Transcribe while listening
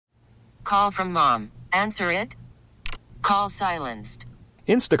call from mom. Answer it. Call silenced.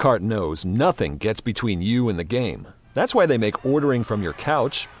 Instacart knows nothing gets between you and the game. That's why they make ordering from your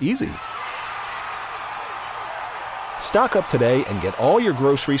couch easy. Stock up today and get all your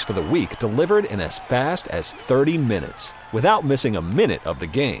groceries for the week delivered in as fast as 30 minutes without missing a minute of the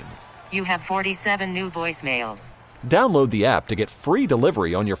game. You have 47 new voicemails. Download the app to get free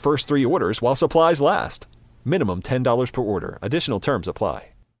delivery on your first 3 orders while supplies last. Minimum $10 per order. Additional terms apply.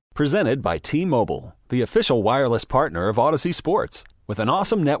 Presented by T-Mobile, the official wireless partner of Odyssey Sports. With an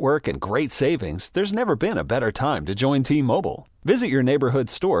awesome network and great savings, there's never been a better time to join T-Mobile. Visit your neighborhood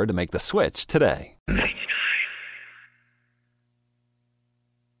store to make the switch today.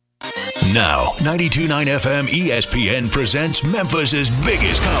 Now, 92.9 FM ESPN presents Memphis'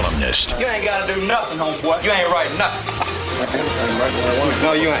 biggest columnist. You ain't got to do nothing, homeboy. You ain't writing nothing.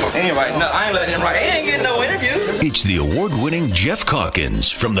 No, you ain't writing nothing. I ain't letting him write. He ain't getting no interview. It's the award-winning Geoff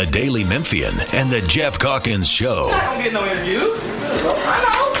Calkins from the Daily Memphian and the Geoff Calkins Show. I don't get no interview. I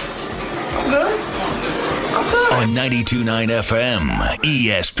know. I'm good. On 92.9 FM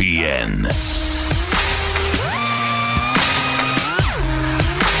ESPN.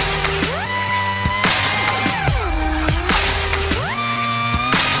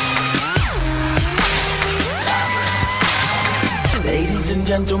 Ladies and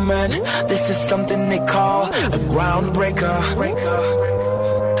gentlemen, this is something they call a groundbreaker.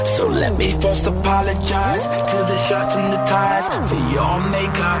 So let me first apologize to the shirts and the ties for your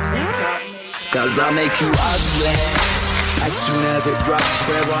makeup. Cause I make you ugly as soon as it drops.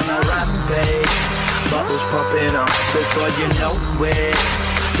 We're on a rampage. Bubbles popping up before you know it.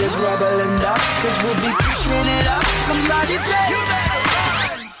 There's rubble enough cause we'll be pushing it up. Somebody say you better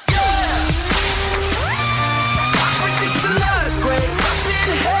run. Yeah. Ridiculous, great up in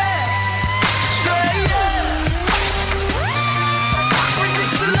here. Say yeah.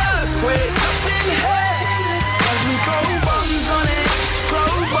 Ridiculous, great up in here. Cause we throw bombs on it.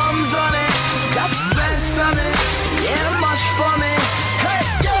 Throw bombs on it. Got Spence on it. Yeah, much for me. Hey,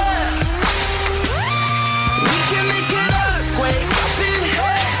 yeah. We can make an earthquake up in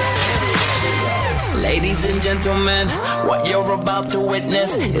here. Ladies and gentlemen, what you're about to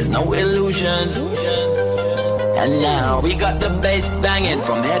witness is no illusion. And now we got the bass banging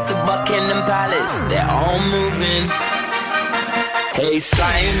from here to Buckingham Palace. They're all moving. Hey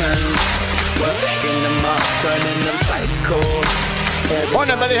Simon, working them up, turning them psycho.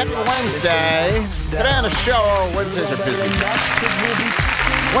 Morning, everybody. Happy Wednesday. Today on the show, Wednesdays are busy.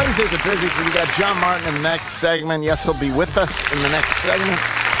 Wednesdays are busy because we got John Martin in the next segment. Yes, he'll be with us in the next segment.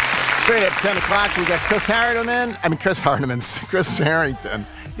 Straight up 10 o'clock, we got Chris Harrington.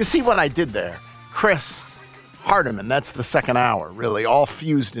 You see what I did there? Chris Hardiman. That's the second hour, really, all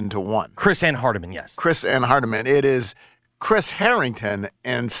fused into one. Chris and Hardiman, yes. Chris and Hardiman. It is Chris Harrington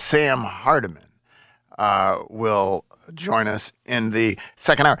and Sam Hardiman will join us in the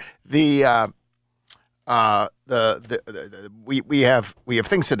second hour. We have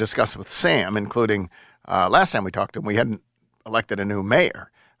things to discuss with Sam, including last time we talked to him, we hadn't elected a new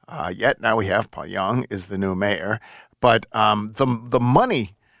mayor yet. Now we have. Paul Young is the new mayor, but the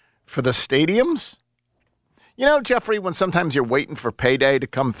money for the stadiums. You know, Jeffrey, when sometimes you're waiting for payday to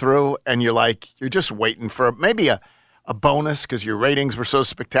come through and you're just waiting for maybe a bonus because your ratings were so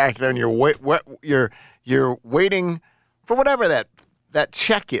spectacular and you're waiting for whatever that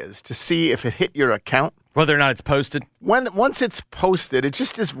check is to see if it hit your account. Whether or not it's posted. Once it's posted, it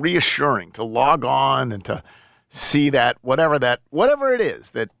just is reassuring to log on and to see that whatever it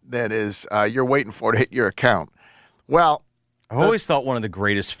is that is you're waiting for to hit your account. Well, I've always thought one of the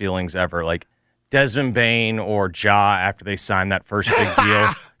greatest feelings ever, like Desmond Bain or Ja after they signed that first big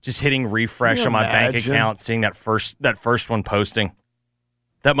deal, just hitting refresh on my bank account, seeing that first one posting.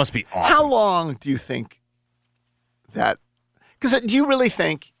 That must be awesome. How long do you think that? Because do you really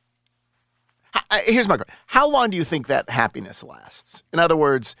think? Here's my question: how long do you think that happiness lasts? In other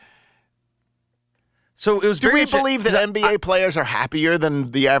words, so it was. Do we believe that NBA players are happier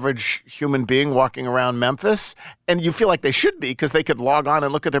than the average human being walking around Memphis? And you feel like they should be because they could log on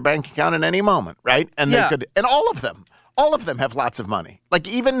and look at their bank account at any moment, right? And they could, and all of them have lots of money. Like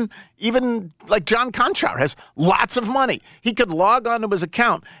even like John Conchar has lots of money. He could log onto his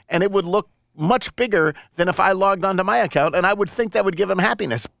account and it would look much bigger than if I logged onto my account, and I would think that would give him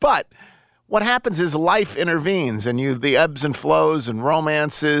happiness. But what happens is life intervenes, and the ebbs and flows and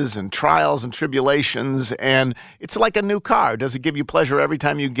romances and trials and tribulations, and it's like a new car. Does it give you pleasure every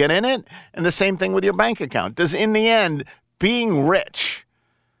time you get in it? And the same thing with your bank account. Does, in the end, being rich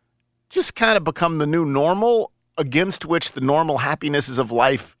just kind of become the new normal against which the normal happinesses of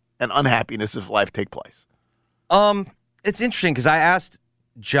life and unhappiness of life take place? It's interesting because I asked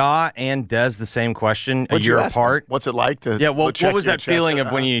Ja and Dez the same question What'd a year you ask apart? them? What's it like to? Yeah, what was that feeling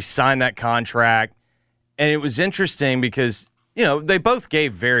of when you? you signed that contract? And it was interesting because, they both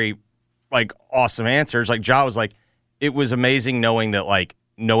gave very, awesome answers. Like, Ja was like, it was amazing knowing that,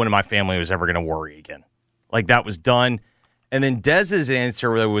 no one in my family was ever going to worry again. Like, that was done. And then Dez's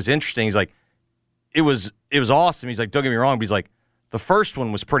answer that was interesting, he's like, it was awesome. He's like, don't get me wrong, but he's like, the first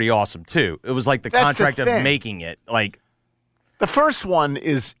one was pretty awesome, too. It was like the That's contract the of thing. making it. The first one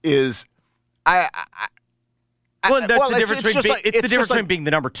is that's the difference between being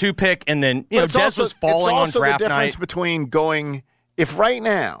the number 2 pick and then Dez was falling on draft night. It's also the difference between going, if right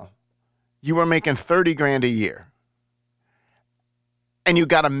now you were making $30,000 a year and you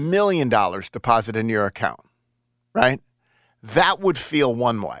got $1 million deposited in your account, right? That would feel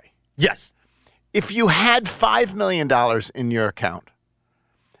one way. Yes. If you had $5 million in your account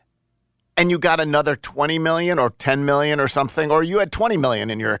and you got another $20 million or $10 million or something, or you had $20 million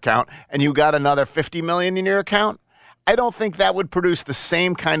in your account and you got another $50 million in your account, I don't think that would produce the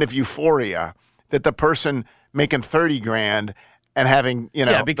same kind of euphoria that the person making $30,000 and having,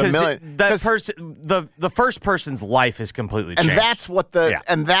 because the first person's life is completely changed.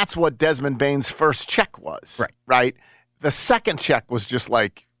 And that's what Desmond Bain's first check was. Right? The second check was just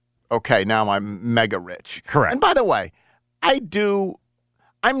like, okay, now I'm mega rich. Correct. And by the way,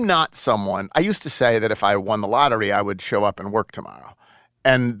 I'm not someone, I used to say that if I won the lottery, I would show up and work tomorrow.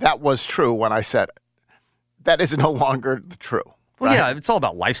 And that was true when I said it. That is no longer true. Well, right? yeah, it's all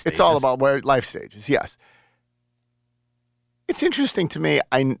about life stages. It's all about life stages, yes. It's interesting to me,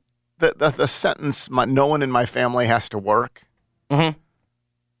 the sentence, no one in my family has to work. Mm-hmm.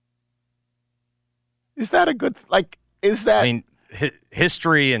 Is that a good, I mean,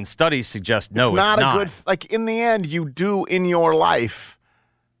 history and studies suggest no, it's not. A good, in the end, you do in your life.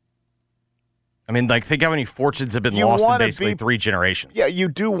 I mean, think how many fortunes have been lost in basically 3 generations. Yeah, you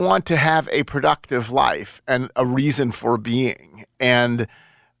do want to have a productive life and a reason for being. And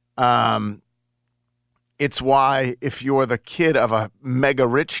it's why if you're the kid of a mega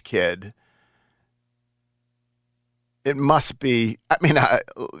rich kid, it must be,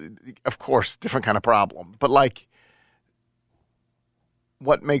 of course, different kind of problem. But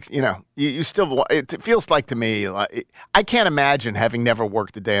what makes, you still, it feels like to me, I can't imagine having never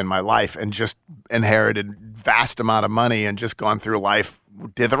worked a day in my life and just inherited vast amount of money and just gone through life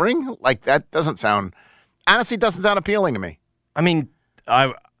dithering. That doesn't sound appealing to me. I mean,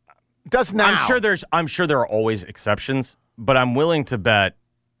 does now. I'm sure there are always exceptions, but I'm willing to bet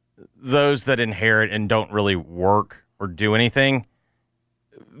those that inherit and don't really work or do anything,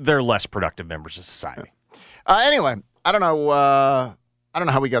 they're less productive members of society. Anyway, I don't know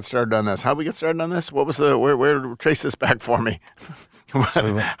how we got started on this. How did we get started on this? What was where trace this back for me?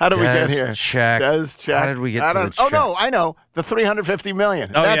 So how did we get here? Check. Dez check. How did we get to the check? Oh, no, I know. The $350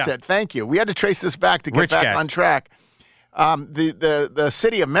 million. Oh, That's yeah. it. Thank you. We had to trace this back to get Rich back guys. on track. The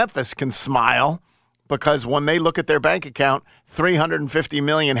city of Memphis can smile because when they look at their bank account, $350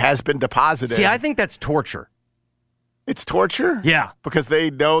 million has been deposited. See, I think that's torture. It's torture? Yeah. Because they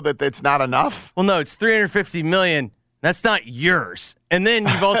know that it's not enough? Well, no, it's $350 million. That's not yours. And then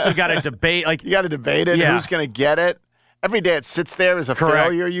you've also got to debate. You got to debate it. Yeah. Who's going to get it? Every day it sits there as a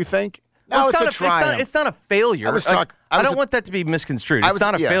failure, you think? No, it's a triumph. It's not a failure. I don't want that to be misconstrued. It's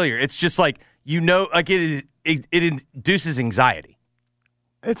not a failure. It's just it induces anxiety.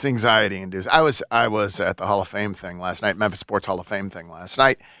 It's anxiety induced. I was at the Hall of Fame thing last night, Memphis Sports Hall of Fame thing last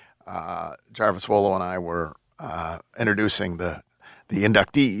night. Jarvis Wolo and I were introducing the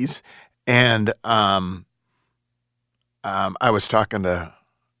inductees, and I was talking to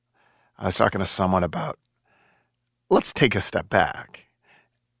someone about, let's take a step back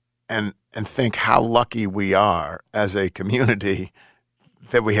and think how lucky we are as a community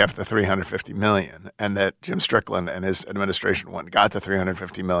that we have the $350 million and that Jim Strickland and his administration went and got the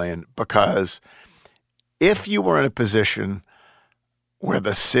 $350 million, because if you were in a position where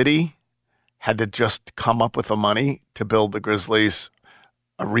the city had to just come up with the money to build the Grizzlies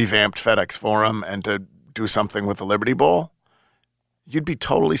a revamped FedEx Forum and to do something with the Liberty Bowl, you'd be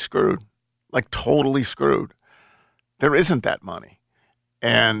totally screwed, totally screwed. There isn't that money.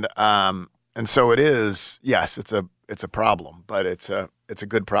 And so it is, yes, it's a problem, but it's a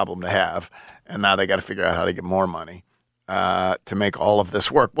good problem to have. And now they got to figure out how to get more money to make all of this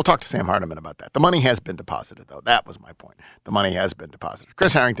work. We'll talk to Sam Hardiman about that. The money has been deposited, though. That was my point. The money has been deposited.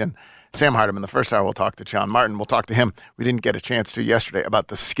 Chris Harrington, Sam Hardiman. The first hour we'll talk to John Martin. We'll talk to him. We didn't get a chance to yesterday about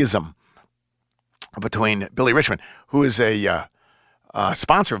the schism between Billy Richmond, who is a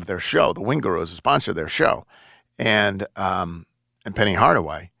sponsor of their show. The Wing Guru is a sponsor of their show. And Penny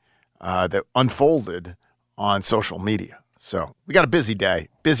Hardaway that unfolded on social media. So we got a busy day,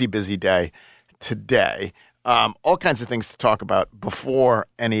 busy day today. All kinds of things to talk about before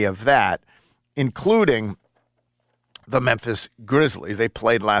any of that, including the Memphis Grizzlies. They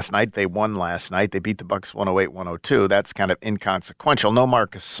played last night. They won last night. They beat the Bucks 108-102. That's kind of inconsequential. No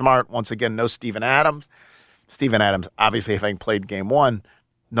Marcus Smart. Once again, no Steven Adams. Steven Adams, obviously, having played game one,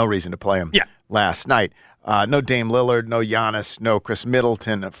 no reason to play him last night. No Dame Lillard, no Giannis, no Chris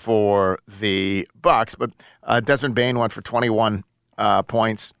Middleton for the Bucks. But Desmond Bane went for 21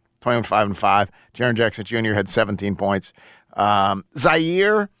 points, 21, 5, and 5. Jaren Jackson Jr. had 17 points.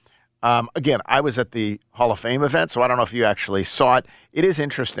 Zaire, again, I was at the Hall of Fame event, so I don't know if you actually saw it. It is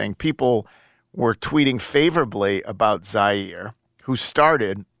interesting. People were tweeting favorably about Zaire, who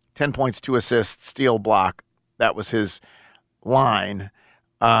started 10 points, 2 assists, steal, block. That was his line.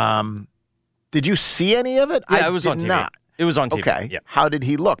 Did you see any of it? Yeah, it was on TV. Not. It was on TV. Okay. Yeah. How did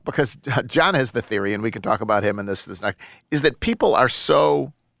he look? Because John has the theory, and we can talk about him in this next, is that people are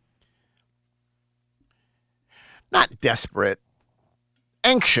so not desperate,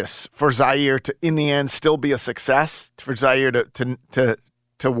 anxious for Zaire to, in the end, still be a success, for Zaire to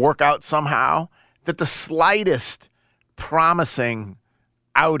work out somehow, that the slightest promising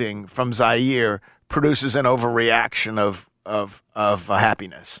outing from Zaire produces an overreaction of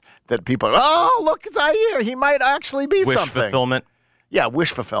happiness. That people are, oh, look, Zaire, he might actually be wish something. Wish fulfillment. Yeah,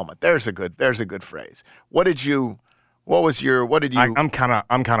 wish fulfillment. There's a good phrase. What did you? I'm kind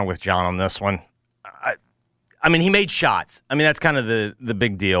of with John on this one. I mean, he made shots. I mean, that's kind of the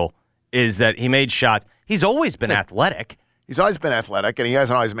big deal, is that he made shots. He's always been athletic. He's always been athletic, and he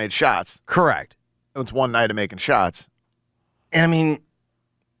hasn't always made shots. Correct. It's one night of making shots. And I mean,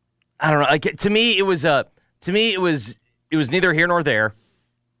 I don't know. Like, to me, it was neither here nor there.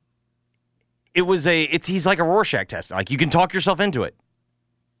 He's like a Rorschach test. Like, you can talk yourself into it.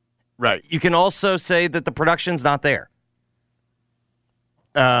 Right. You can also say that the production's not there.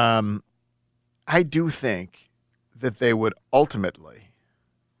 I do think that they would ultimately.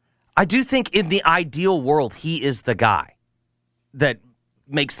 I do think in the ideal world, he is the guy that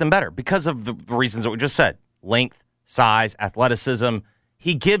makes them better because of the reasons that we just said. Length, size, athleticism.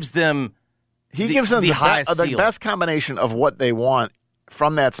 He gives them the best combination of what they want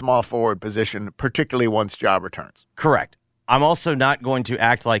from that small forward position, particularly once Ja returns. Correct. I'm also not going to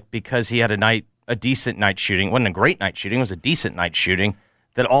act like because he had a decent night shooting, it wasn't a great night shooting, it was a decent night shooting,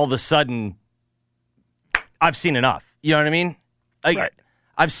 that all of a sudden I've seen enough. You know what I mean? Right.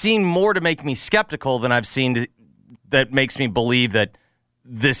 I've seen more to make me skeptical than I've seen that makes me believe that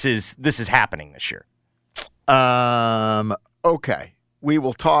this is happening this year. Okay. We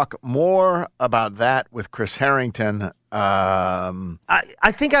will talk more about that with Chris Harrington.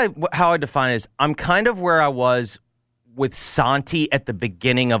 I think how I define it is I'm kind of where I was with Santi at the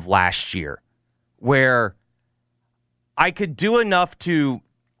beginning of last year, where I could do enough to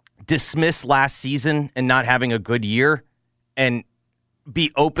dismiss last season and not having a good year and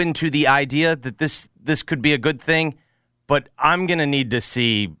be open to the idea that this could be a good thing, but I'm going to need to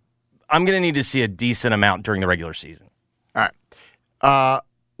see a decent amount during the regular season. All right.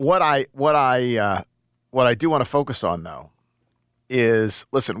 What I do want to focus on, though, is,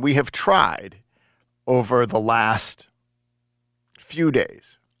 listen, we have tried over the last few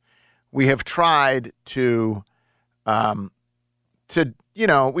days. We have tried to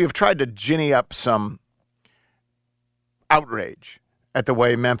ginny up some outrage at the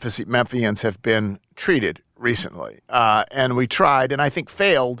way Memphians have been treated recently. And we tried, and I think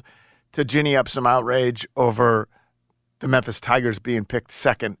failed, to ginny up some outrage over the Memphis Tigers being picked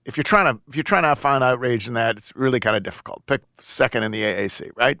second. If you're trying to find outrage in that, it's really kind of difficult. Pick second in the AAC,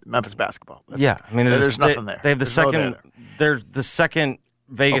 right? Memphis basketball. I mean, there's nothing there. They have the second. They're the second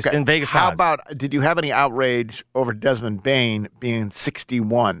Vegas in Vegas. How odds. about? Did you have any outrage over Desmond Bane being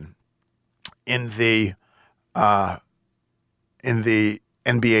 61 in the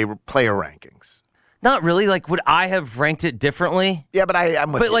NBA player rankings? Not really. Like, would I have ranked it differently? Yeah, but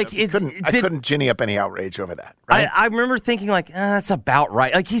I'm with you. Like, I couldn't ginny up any outrage over that. Right? I remember thinking like, that's about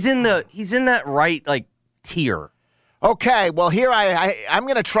right. Like, he's in that right like tier. Okay, well here I'm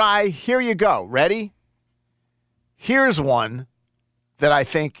gonna try. Here you go. Ready? Here's one that I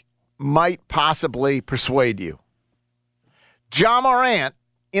think might possibly persuade you. Ja Morant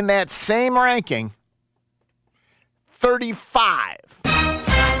in that same ranking, 35.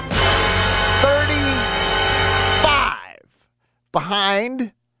 35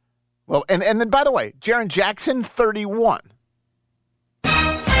 behind, well, and then, by the way, Jaren Jackson, 31. And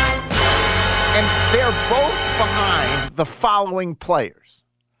they're both behind the following players: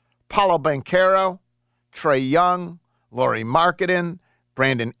 Paolo Banchero, Trae Young, Lauri Markkanen,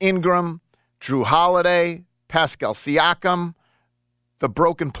 Brandon Ingram, Drew Holiday, Pascal Siakam, the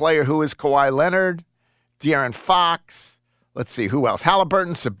broken player who is Kawhi Leonard, De'Aaron Fox. Let's see, who else?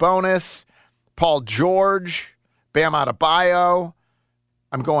 Halliburton, Sabonis, Paul George, Bam Adebayo.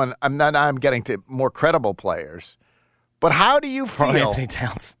 I'm getting to more credible players. But how do you feel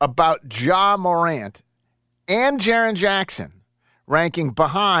about Ja Morant and Jaren Jackson ranking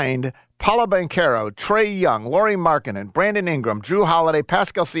behind Paolo Banchero, Trae Young, Lauri Markkanen, Brandon Ingram, Drew Holiday,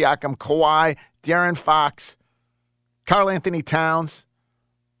 Pascal Siakam, Kawhi, De'Aaron Fox, Karl Anthony Towns?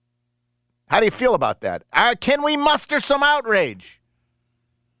 How do you feel about that? Can we muster some outrage?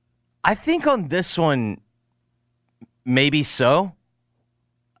 I think on this one, maybe so.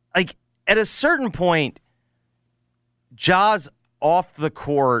 Like, at a certain point, Ja's off the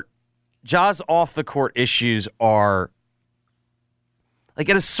court issues are, like,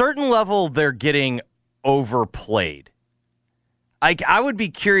 at a certain level, they're getting overplayed. I would be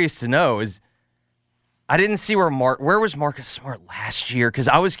curious to know, I didn't see where was Marcus Smart last year? Because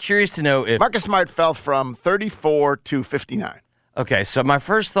I was curious to know if Marcus Smart fell from 34 to 59. Okay, so my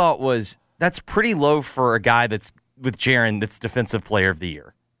first thought was that's pretty low for a guy that's with Jaren that's Defensive Player of the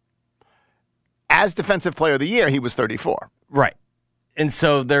Year. As Defensive Player of the Year, he was 34. Right. And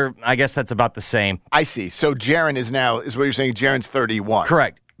so I guess that's about the same. I see. So Jaren is what you're saying, Jaren's 31.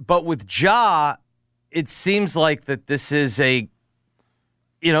 Correct. But with Ja, it seems like that this is let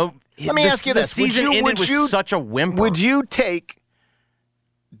me ask you this. The season ended with such a whimper. Would you take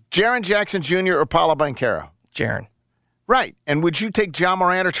Jaren Jackson Jr. or Paolo Banchero? Jaren. Right. And would you take Ja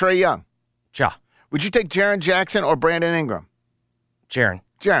Morant or Trae Young? Ja. Would you take Jaren Jackson or Brandon Ingram? Jaren.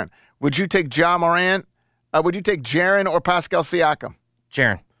 Would you take Ja Morant? Would you take Jaren or Pascal Siakam?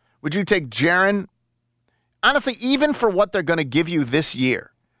 Jaren. Would you take Jaren? Honestly, even for what they're going to give you this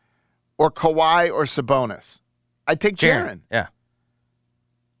year, or Kawhi or Sabonis, I'd take Jaren. Yeah.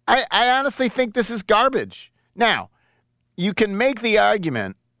 I honestly think this is garbage. Now, you can make the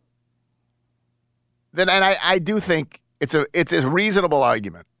argument that, and I do think it's a reasonable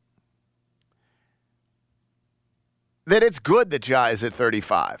argument, that it's good that Ja is at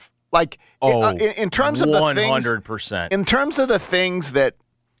 35. Like, in terms of 100%. In terms of the things that,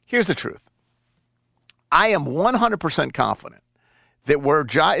 here's the truth. I am 100% confident that where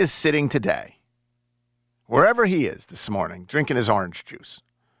Ja is sitting today, wherever he is this morning, drinking his orange juice,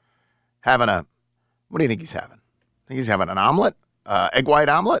 what do you think he's having? Think he's having an omelet? Egg white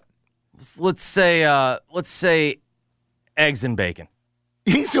omelet? Let's say eggs and bacon.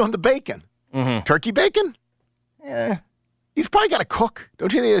 He's doing the bacon. Mm-hmm. Turkey bacon? Yeah. He's probably got to cook.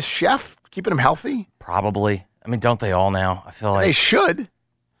 Don't you think a chef keeping him healthy? Probably. I mean, don't they all now? I feel like they should.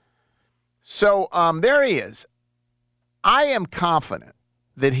 So there he is. I am confident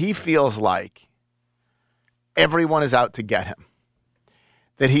that he feels like everyone is out to get him.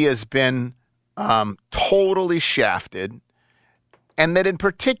 That he has been totally shafted, and that in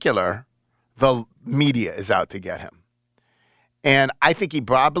particular, the media is out to get him. And I think he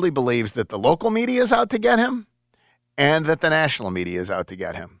probably believes that the local media is out to get him, and that the national media is out to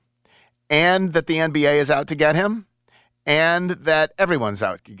get him, and that the NBA is out to get him, and that everyone's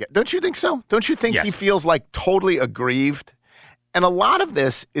out to get him. Don't you think so? Don't you think he feels like totally aggrieved? And a lot of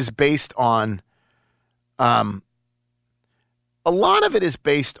this is based on,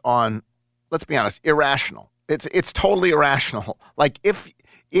 let's be honest, irrational. It's totally irrational. Like if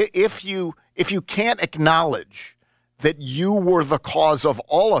you can't acknowledge that you were the cause of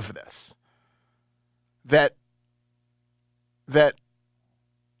all of this, that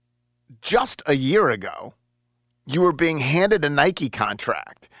just a year ago, you were being handed a Nike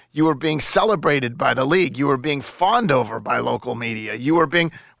contract. You were being celebrated by the league. You were being fawned over by local media. You were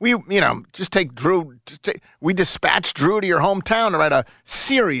being, just take Drew. We dispatched Drew to your hometown to write a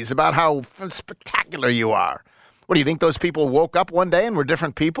series about how spectacular you are. What do you think? Those people woke up one day and were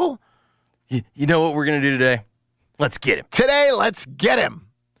different people? You know what we're going to do today? Let's get him. Today, let's get him.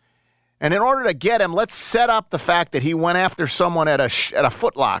 And in order to get him, let's set up the fact that he went after someone at a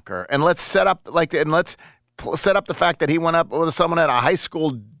Foot Locker, and let's set up the fact that he went up with someone at a high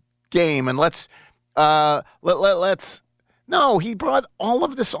school game, and let's. No, he brought all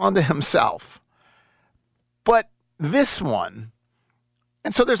of this onto himself. But this one,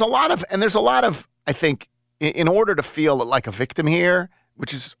 and so there's a lot of, I think, in order to feel like a victim here,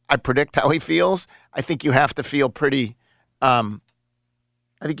 which is, I predict how he feels, I think you have to feel pretty.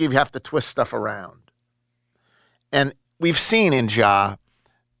 I think you have to twist stuff around. And we've seen in Ja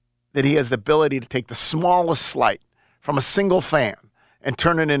that he has the ability to take the smallest slight from a single fan and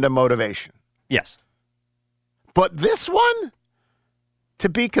turn it into motivation. Yes. But this one, to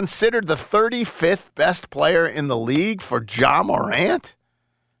be considered the 35th best player in the league for Ja Morant,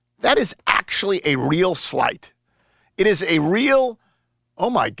 That is actually a real slight. It is a real, oh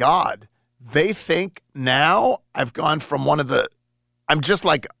my God, they think now I've gone from I'm just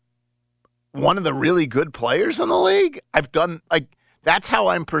like one of the really good players in the league. That's how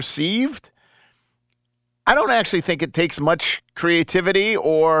I'm perceived. I don't actually think it takes much creativity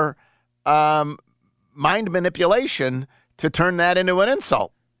or mind manipulation to turn that into an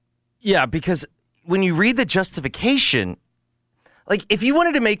insult. Yeah, because when you read the justification, like if you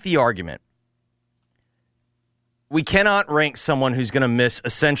wanted to make the argument, we cannot rank someone who's going to miss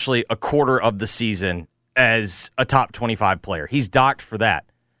essentially a quarter of the season as a top 25 player. He's docked for that.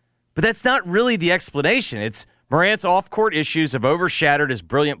 But that's not really the explanation. It's Morant's off-court issues have overshadowed his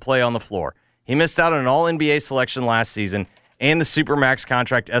brilliant play on the floor. He missed out on an All-NBA selection last season and the Supermax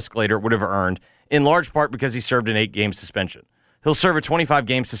contract escalator it would have earned, in large part because he served an 8-game suspension. He'll serve a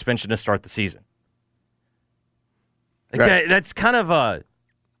 25-game suspension to start the season. Right. That's kind of a...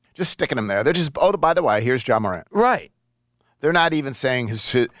 Just sticking him there. They're just, oh, by the way, here's Ja Morant. Right. They're not even saying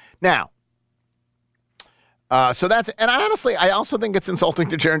his... Now, so that's... And honestly, I also think it's insulting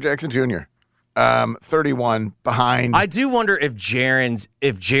to Jaren Jackson Jr. 31 behind... I do wonder if Jaren's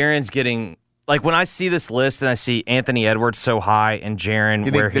getting... Like, when I see this list and I see Anthony Edwards so high and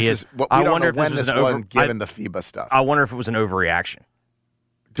Jaren where he is... I wonder if this was an over... Given the FIBA stuff. I wonder if it was an overreaction.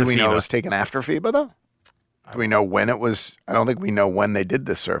 Do we know it was taken after FIBA, though? Do we know when it was? I don't think we know when they did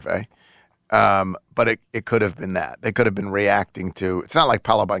this survey. But it could have been that. They could have been reacting to... It's not like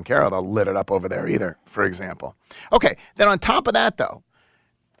Paolo Banchero, they'll lit it up over there either, for example. Okay, then on top of that, though,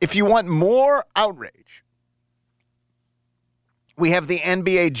 if you want more outrage, we have the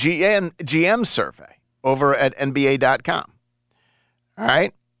NBA GM survey over at NBA.com. All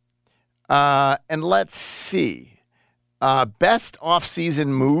right? And let's see. Best offseason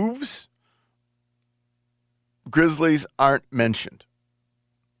moves... Grizzlies aren't mentioned.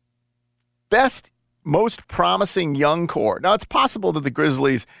 Best, most promising young core. Now, it's possible that the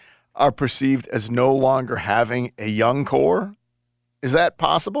Grizzlies are perceived as no longer having a young core. Is that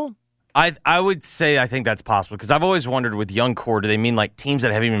possible? I would say I think that's possible because I've always wondered with young core, do they mean like teams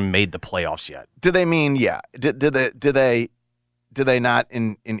that haven't even made the playoffs yet? Do they mean, yeah. Do they not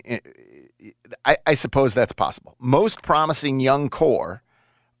I suppose that's possible. Most promising young core.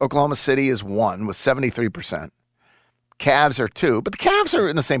 Oklahoma City is 1 with 73%. Cavs are 2, but the Cavs are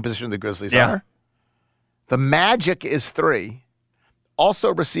in the same position the Grizzlies are. The Magic is 3.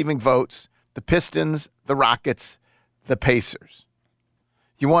 Also receiving votes, the Pistons, the Rockets, the Pacers.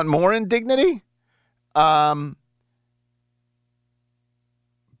 You want more indignity? How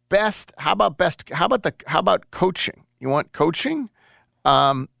about coaching? You want coaching?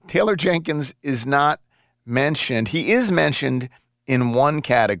 Taylor Jenkins is not mentioned. He is mentioned in one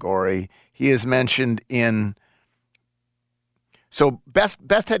category. He is mentioned in... So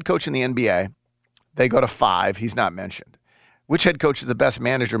best head coach in the NBA, they go to 5. He's not mentioned. Which head coach is the best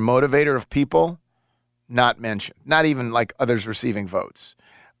manager, motivator of people? Not mentioned. Not even like others receiving votes.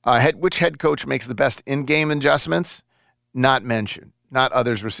 Which head coach makes the best in-game adjustments? Not mentioned. Not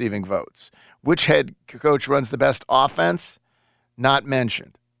others receiving votes. Which head coach runs the best offense? Not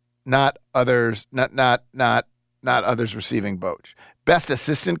mentioned. Not others. Not others receiving votes. Best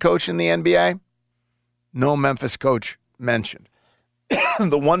assistant coach in the NBA? No Memphis coach mentioned.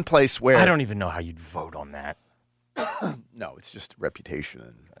 The one place where... I don't even know how you'd vote on that. No, it's just reputation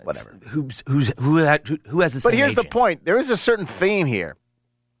and whatever. Who has the same But here's agent? the point. There is a certain theme here.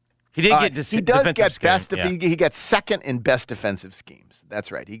 He did get he does get scheme, best. yeah. He gets second in best defensive schemes.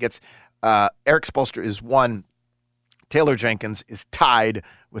 That's right. He gets Eric Spoelstra is 1. Taylor Jenkins is tied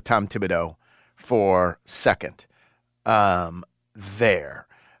with Tom Thibodeau for second. There,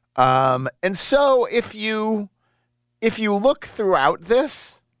 and so if you look throughout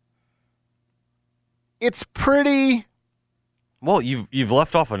this, it's pretty. Well, you've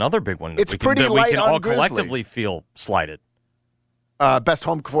left off another big one. It's pretty light we can on all Grizzlies. collectively feel slighted. Best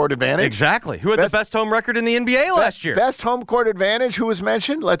home court advantage. Exactly. Who had the best home record in the NBA last year? Best home court advantage. Who was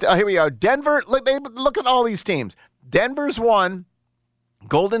mentioned? Here we are. Denver. Look at all these teams. Denver's 1.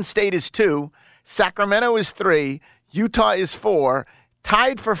 Golden State is 2. Sacramento is 3. Utah is 4.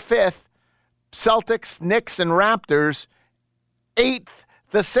 Tied for 5th. Celtics, Knicks, and Raptors. 8th,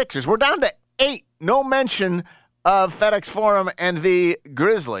 the Sixers. We're down to 8. No mention of FedEx Forum and the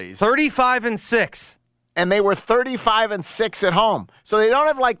Grizzlies. 35-6. And they were 35-6 at home. So they don't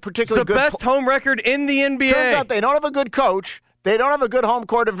have particularly good... It's the best home record in the NBA. Turns out they don't have a good coach. They don't have a good home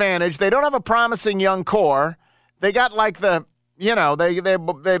court advantage. They don't have a promising young core. They got they got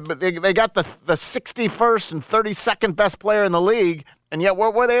the 61st and 32nd best player in the league, and yet where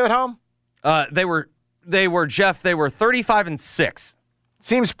were they at home? They were Geoff. They were 35-6.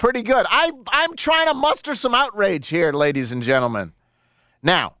 Seems pretty good. I'm trying to muster some outrage here, ladies and gentlemen.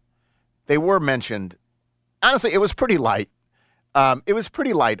 Now, they were mentioned. Honestly, it was pretty light. It was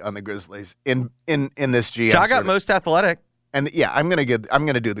pretty light on the Grizzlies in this GM. Ja got most athletic. And I'm gonna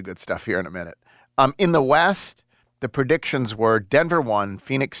do the good stuff here in a minute. In the West, the predictions were Denver 1,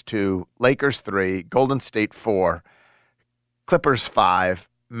 Phoenix 2, Lakers 3, Golden State 4, Clippers 5,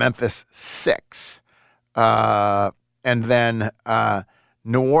 Memphis 6, and then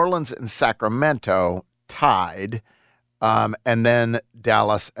New Orleans and Sacramento tied, and then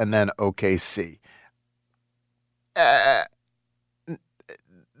Dallas, and then OKC. I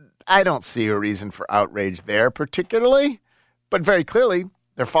don't see a reason for outrage there particularly, but very clearly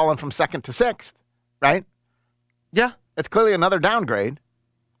they're falling from 2nd to 6th, right? Yeah. It's clearly another downgrade.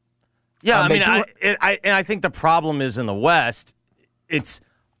 Yeah, I think the problem is in the West, it's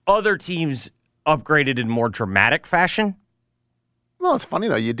other teams upgraded in more dramatic fashion. Well, it's funny,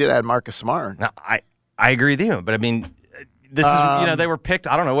 though. You did add Marcus Smart. No, I agree with you, but I mean, this is, they were picked,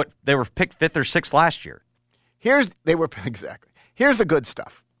 I don't know they were picked 5th or 6th last year. Exactly. Here's the good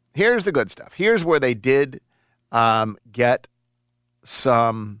stuff. Here's where they did get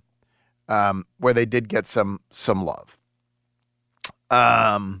some love.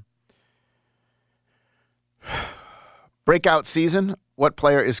 Breakout season. What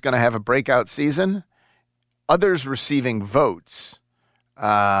player is going to have a breakout season? Others receiving votes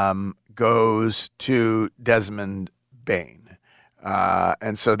goes to Desmond Bane.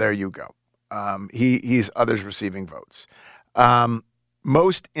 And so there you go. He's others receiving votes.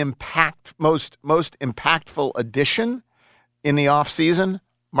 Most impactful addition in the offseason,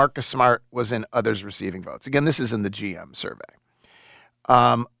 Marcus Smart was in others receiving votes. Again, this is in the GM survey.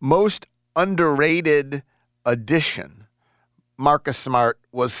 Most underrated addition, Marcus Smart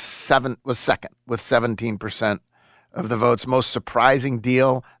was second with 17% of the votes. Most surprising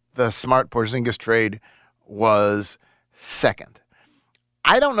deal, the Smart-Porzingis trade was second.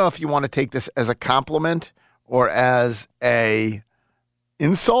 I don't know if you want to take this as a compliment or as a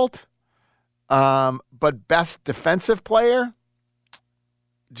insult, but best defensive player,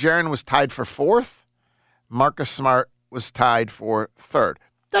 Jaren was tied for 4th. Marcus Smart was tied for 3rd.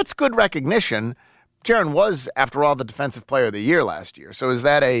 That's good recognition. Jaren was, after all, the defensive player of the year last year. So is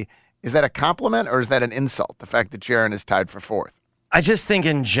that a compliment or is that an insult, the fact that Jaren is tied for 4th? I just think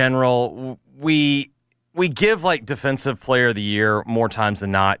in general, we give like defensive player of the year more times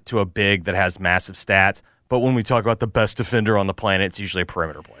than not to a big that has massive stats. But when we talk about the best defender on the planet, it's usually a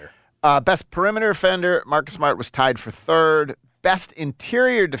perimeter player. Best perimeter defender, Marcus Smart was tied for 3rd. Best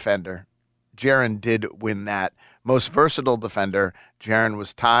interior defender, Jaren did win that. Most versatile defender, Jaren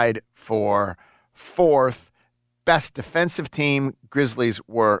was tied for 4th. Best defensive team, Grizzlies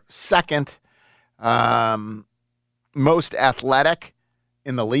were 2nd. Most athletic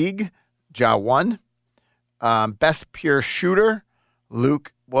in the league, Ja won. Best pure shooter,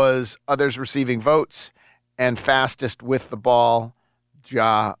 Luke was others receiving votes. And fastest with the ball,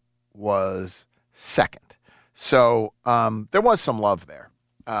 Ja was 2nd. So there was some love there.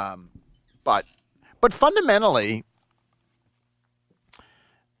 But fundamentally,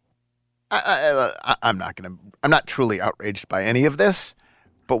 I'm not truly outraged by any of this,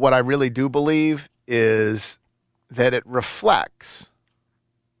 but what I really do believe is that it reflects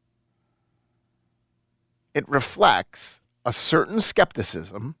a certain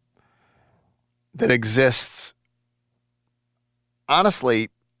skepticism that exists, honestly,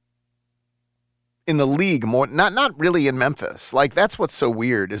 in the league more, not really in Memphis. Like, that's what's so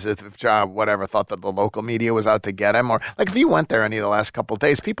weird is if Ja, whatever, thought that the local media was out to get him, or like if you went there any of the last couple of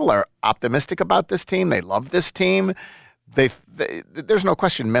days, people are optimistic about this team. They love this team. There's no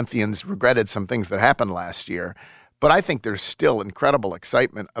question Memphians regretted some things that happened last year, but I think there's still incredible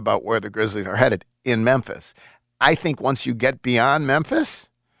excitement about where the Grizzlies are headed in Memphis. I think once you get beyond Memphis,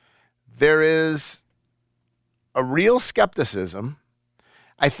 there is a real skepticism.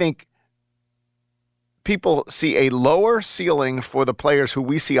 I think people see a lower ceiling for the players who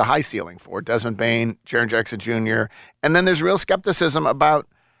we see a high ceiling for, Desmond Bane, Jaren Jackson Jr., and then there's real skepticism about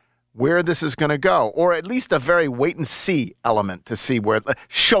where this is going to go, or at least a very wait-and-see element to see where,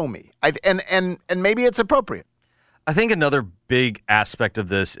 show me. And maybe it's appropriate. I think another big aspect of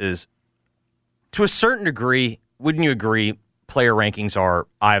this is, to a certain degree, wouldn't you agree, player rankings are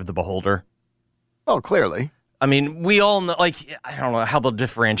eye of the beholder? Oh, clearly. I mean, we all know, like, I don't know how they'll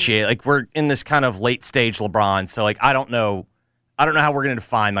differentiate. Like, we're in this kind of late stage LeBron, so, like, I don't know how we're going to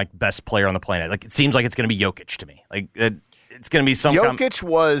define, like, best player on the planet. Like, it seems like it's going to be Jokic to me. Like, it's going to be some Jokic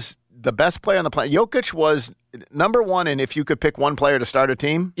was the best player on the planet. Jokic was number one, and if you could pick one player to start a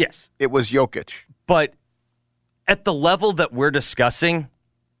team, yes, it was Jokic. But at the level that we're discussing,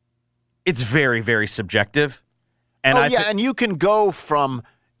 it's very, very subjective. And and you can go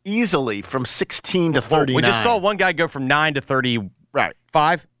easily from 16 to 39. We just saw one guy go from 9 to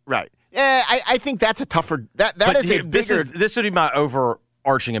 35. Right. Yeah, I think that's a tougher. This would be my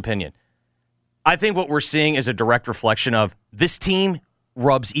overarching opinion. I think what we're seeing is a direct reflection of this team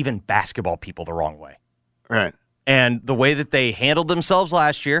rubs even basketball people the wrong way. Right. And the way that they handled themselves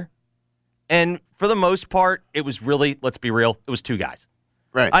last year, and for the most part, it was really, let's be real, it was two guys.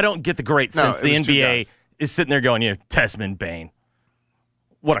 Right. I don't get the great sense the NBA is sitting there going, Desmond Bane,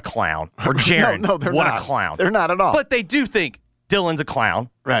 what a clown. Or Jaren, they're what not. a clown. They're not at all. But they do think Dylan's a clown.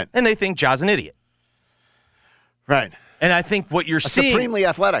 Right. And they think Ja's an idiot. Right. And I think what you're seeing... Supremely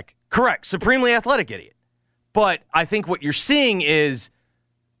athletic. Correct. Supremely athletic idiot. But I think what you're seeing is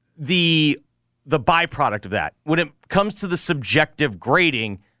the byproduct of that. When it comes to the subjective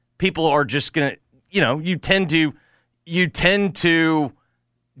grading, people are just going to, you tend to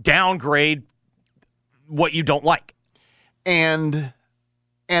downgrade what you don't like. And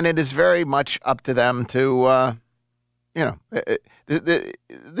it is very much up to them to,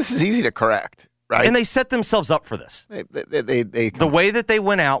 this is easy to correct, right? And they set themselves up for this. The way that they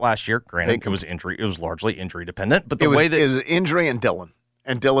went out last year, granted, it was largely injury dependent, but it was injury and Dylan.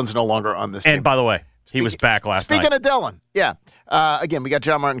 And Dylan's no longer on this team. And by the way, he was back last night. Speaking of Dylan, yeah. Again, we got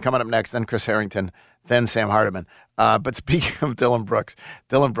Ja Morant coming up next, then Chris Harrington, then Sam Hardiman. But speaking of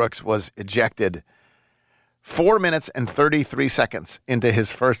Dylan Brooks was ejected 4 minutes and 33 seconds into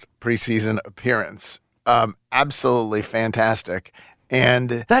his first preseason appearance. Absolutely fantastic. And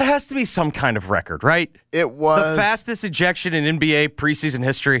that has to be some kind of record, right? It was the fastest ejection in NBA preseason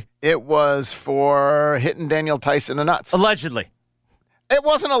history. It was for hitting Daniel Tice in the nuts. Allegedly. It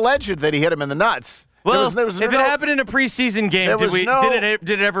wasn't alleged that he hit him in the nuts. Well, if it happened in a preseason game, did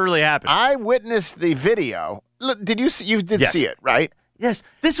it ever really happen? I witnessed the video. Did you see? You did see it, right? Yes.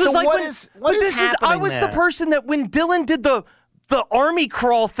 This was like I was there? The person that when Dylan did the army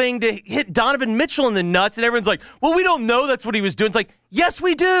crawl thing to hit Donovan Mitchell in the nuts, and everyone's like, "Well, we don't know that's what he was doing." It's like, yes,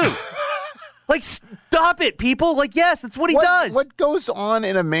 we do. Like, stop it, people. Like, yes, that's what he does. What goes on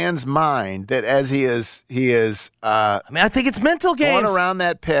in a man's mind that as he is I think it's mental games. Going around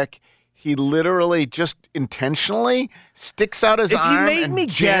that pick, he literally just intentionally sticks out his arm and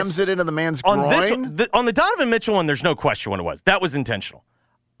jams it into the man's groin. On the Donovan Mitchell one, there's no question what it was. That was intentional.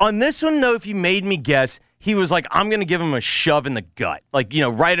 On this one, though, if you made me guess, he was like, I'm going to give him a shove in the gut. Like,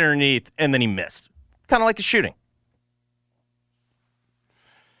 right underneath, and then he missed. Kind of like a shooting.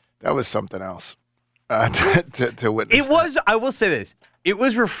 That was something else to witness. It was. I will say this: it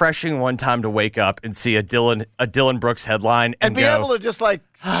was refreshing one time to wake up and see a Dylan Brooks headline and be able to just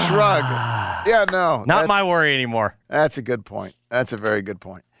shrug. Yeah, no, not my worry anymore. That's a good point. That's a very good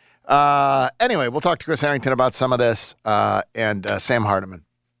point. Anyway, we'll talk to Chris Harrington about some of this, and Sam Hardiman,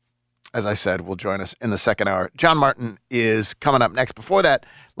 as I said, will join us in the second hour. John Martin is coming up next. Before that,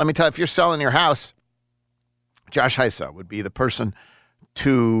 let me tell you, if you're selling your house, Josh Heisa would be the person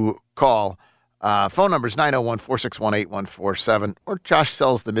to call. Phone number is 901-461-8147 or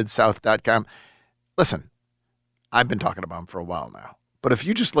joshsellsthemidsouth.com. Listen, I've been talking about him for a while now, but if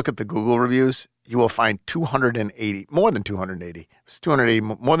you just look at the Google reviews, you will find more than 280. It was 280,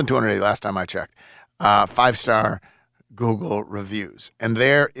 more than 280 last time I checked. 5-star Google reviews. And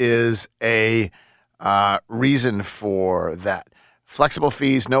there is a reason for that. Flexible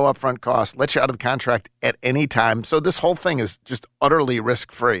fees, no upfront costs, let you out of the contract at any time. So this whole thing is just utterly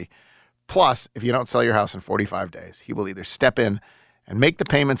risk-free. Plus, if you don't sell your house in 45 days, he will either step in and make the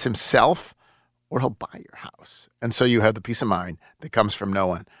payments himself or he'll buy your house. And so you have the peace of mind that comes from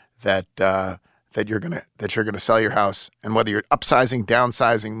knowing that you're gonna sell your house. And whether you're upsizing,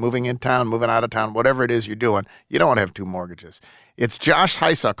 downsizing, moving in town, moving out of town, whatever it is you're doing, you don't want to have 2 mortgages. It's Josh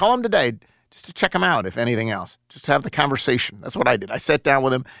Heisa. Call him today. Just to check him out, if anything else. Just to have the conversation. That's what I did. I sat down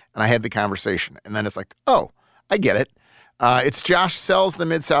with him, and I had the conversation. And then it's like, oh, I get it. It's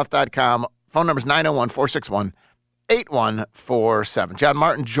joshsellsthemidsouth.com. Phone number is 901-461-8147. John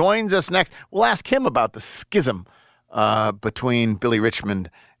Martin joins us next. We'll ask him about the schism between Billy Richmond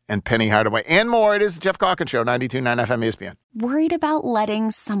and Penny Hardaway, and more. It is the Geoff Calkins Show, 92.9 FM ESPN. Worried about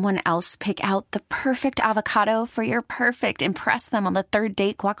letting someone else pick out the perfect avocado for your perfect impress them on the third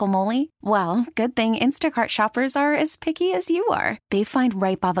date guacamole? Well, good thing Instacart shoppers are as picky as you are. They find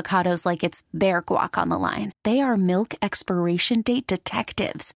ripe avocados like it's their guac on the line. They are milk expiration date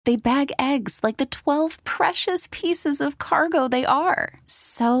detectives. They bag eggs like the 12 precious pieces of cargo they are.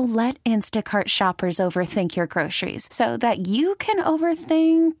 So let Instacart shoppers overthink your groceries so that you can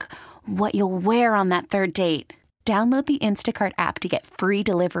overthink what you'll wear on that third date. Download the Instacart app to get free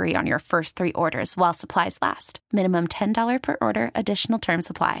delivery on your first 3 orders while supplies last. Minimum $10 per order. Additional terms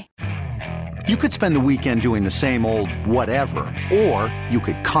apply. You could spend the weekend doing the same old whatever, or you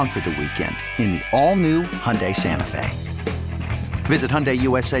could conquer the weekend in the all-new Hyundai Santa Fe. Visit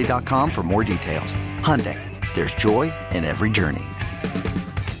HyundaiUSA.com for more details. Hyundai, there's joy in every journey.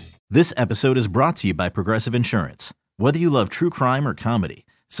 This episode is brought to you by Progressive Insurance. Whether you love true crime or comedy,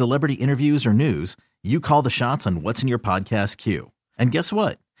 celebrity interviews or news, you call the shots on what's in your podcast queue. And guess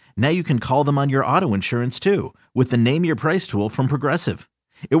what? Now you can call them on your auto insurance too with the Name Your Price tool from Progressive.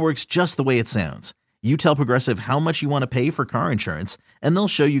 It works just the way it sounds. You tell Progressive how much you want to pay for car insurance, and they'll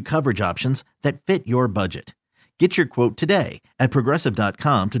show you coverage options that fit your budget. Get your quote today at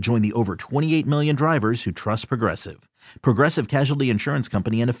Progressive.com to join the over 28 million drivers who trust Progressive. Progressive Casualty Insurance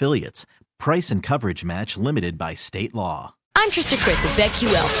Company and Affiliates. Price and coverage match limited by state law. I'm Trista Crick with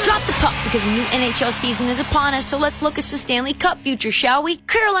BetQL. Drop the puck because the new NHL season is upon us, so let's look at the Stanley Cup future, shall we?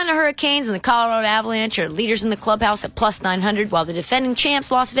 Carolina Hurricanes and the Colorado Avalanche are leaders in the clubhouse at plus 900, while the defending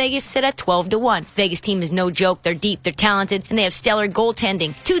champs Las Vegas sit at 12-1. Vegas team is no joke. They're deep, they're talented, and they have stellar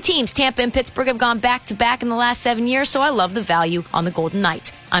goaltending. 2 teams, Tampa and Pittsburgh, have gone back-to-back in the last 7 years, so I love the value on the Golden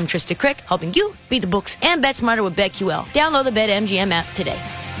Knights. I'm Trista Crick, helping you beat the books and bet smarter with BetQL. Download the BetMGM app today.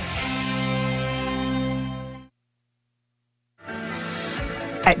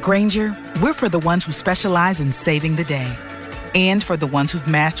 At Grainger, we're for the ones who specialize in saving the day and for the ones who've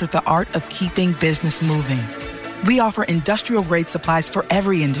mastered the art of keeping business moving. We offer industrial-grade supplies for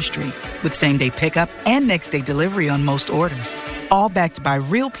every industry with same-day pickup and next-day delivery on most orders, all backed by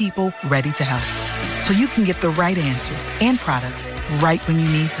real people ready to help. So you can get the right answers and products right when you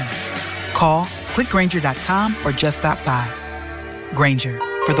need them. Call quickgrainger.com or just stop by. Grainger,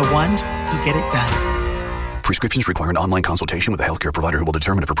 for the ones who get it done. Prescriptions require an online consultation with a healthcare provider who will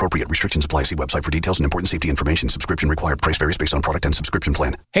determine if appropriate. Restrictions apply. See website for details and important safety information. Subscription required. Price varies based on product and subscription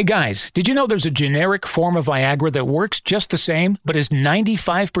plan. Hey guys, did you know there's a generic form of Viagra that works just the same, but is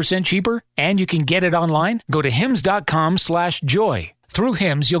 95% cheaper? And you can get it online? Go to hims.com/joy. Through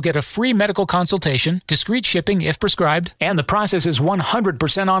Hims, you'll get a free medical consultation, discreet shipping if prescribed, and the process is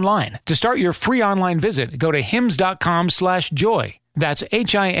 100% online. To start your free online visit, go to hims.com/joy. That's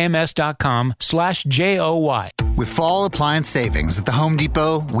HIMS.com/JOY. With fall appliance savings at the Home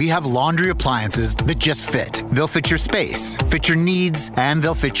Depot, we have laundry appliances that just fit. They'll fit your space, fit your needs, and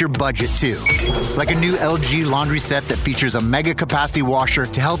they'll fit your budget too. Like a new LG laundry set that features a mega capacity washer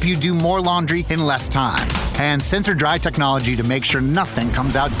to help you do more laundry in less time. And sensor dry technology to make sure nothing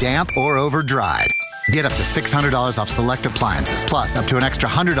comes out damp or over dried. Get up to $600 off select appliances, plus up to an extra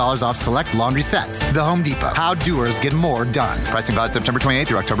 $100 off select laundry sets. The Home Depot. How doers get more done. Pricing valid September 28th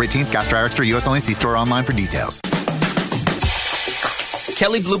through October 18th. Gas dryer extra. U.S. only. See store online for details.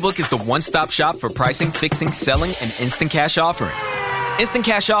 Kelley Blue Book is the one-stop shop for pricing, fixing, selling, and instant cash offering. Instant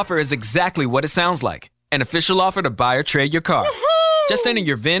cash offer is exactly what it sounds like. An official offer to buy or trade your car. Just enter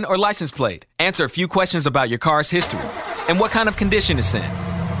your VIN or license plate. Answer a few questions about your car's history and what kind of condition it's in.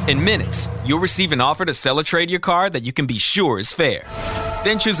 In minutes, you'll receive an offer to sell or trade your car that you can be sure is fair.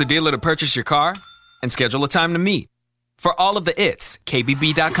 Then choose a dealer to purchase your car and schedule a time to meet. For all of the its,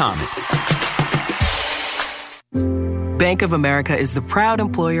 KBB.com. Bank of America is the proud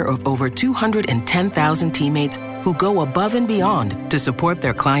employer of over 210,000 teammates who go above and beyond to support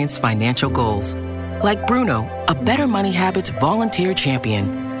their clients' financial goals. Like Bruno, a Better Money Habits volunteer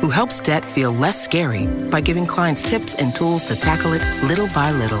champion who helps debt feel less scary by giving clients tips and tools to tackle it little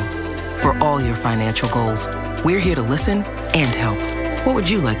by little. For all your financial goals, we're here to listen and help. What would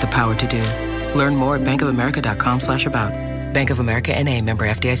you like the power to do? Learn more at bankofamerica.com/about. Bank of America N.A., member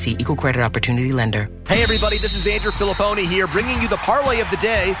FDIC, equal credit opportunity lender. Hey everybody, this is Andrew Filipponi here, bringing you the Parlay of the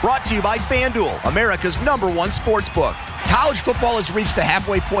Day, brought to you by FanDuel, America's #1 sports book. College football has reached the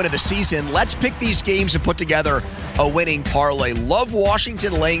halfway point of the season. Let's pick these games and put together a winning parlay. Love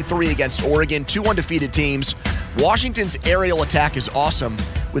Washington laying 3 against Oregon, 2 undefeated teams. Washington's aerial attack is awesome,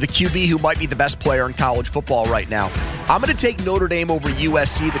 with a QB who might be the best player in college football right now. I'm going to take Notre Dame over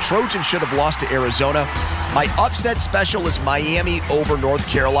USC. The Trojans should have lost to Arizona. My upset special is Miami over North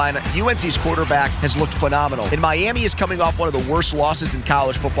Carolina. UNC's quarterback has looked phenomenal. And Miami is coming off one of the worst losses in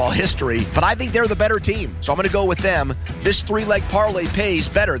college football history, but I think they're the better team. So I'm going to go with them. This 3-leg parlay pays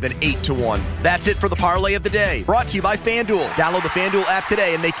better than 8-1. That's it for the Parlay of the Day. Brought to you by FanDuel. Download the FanDuel app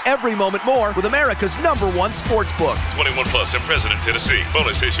today and make every moment more with America's #1 sports book. 21 plus in President, Tennessee.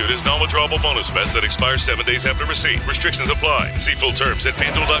 Bonus issued is non-withdrawable bonus bets that expires 7 days after receipt. Restrictions apply. See full terms at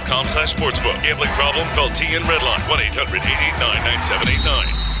FanDuel.com/sportsbook. Gambling problem? Call TN Redline 1-800-889-9789.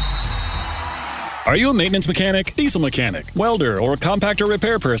 Are you a maintenance mechanic, diesel mechanic, welder, or compactor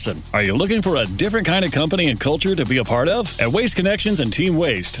repair person? Are you looking for a different kind of company and culture to be a part of? At Waste Connections and Team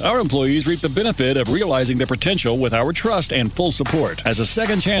Waste, our employees reap the benefit of realizing their potential with our trust and full support. As a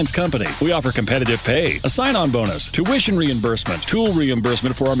second chance company, we offer competitive pay, a sign-on bonus, tuition reimbursement, tool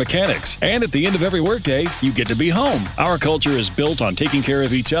reimbursement for our mechanics, and at the end of every workday, you get to be home. Our culture is built on taking care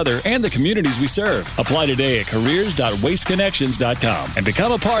of each other and the communities we serve. Apply today at careers.wasteconnections.com and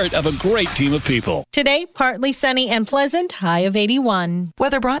become a part of a great team of people. Today, partly sunny and pleasant, high of 81.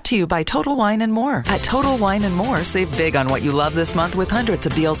 Weather brought to you by Total Wine & More. At Total Wine & More, save big on what you love this month with hundreds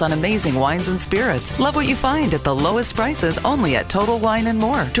of deals on amazing wines and spirits. Love what you find at the lowest prices only at Total Wine &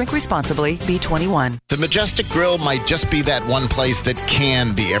 More. Drink responsibly. B21. The Majestic Grill might just be that one place that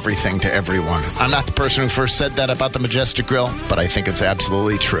can be everything to everyone. I'm not the person who first said that about the Majestic Grill, but I think it's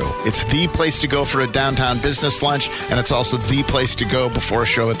absolutely true. It's the place to go for a downtown business lunch, and it's also the place to go before a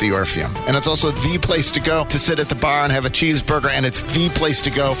show at the Orpheum. And it's also the place to go to sit at the bar and have a cheeseburger, and it's the place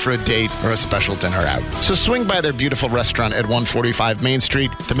to go for a date or a special dinner out. So swing by their beautiful restaurant at 145 Main Street.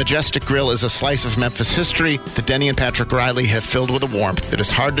 The Majestic Grill is a slice of Memphis history that Denny and Patrick Riley have filled with a warmth that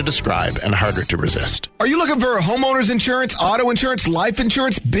is hard to describe and harder to resist. Are you looking for homeowner's insurance, auto insurance, life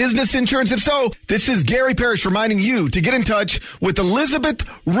insurance, business insurance? If so, this is Gary Parrish reminding you to get in touch with Elizabeth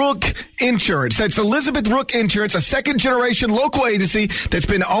Rook Insurance. That's Elizabeth Rook Insurance, a second-generation local agency that's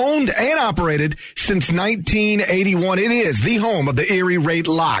been owned and operated since 1981. It is the home of the Erie Rate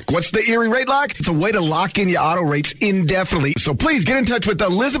Lock. What's the Erie Rate Lock? It's a way to lock in your auto rates indefinitely. So please get in touch with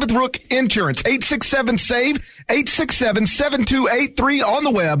Elizabeth Rook Insurance. 867-SAVE, 867-7283 on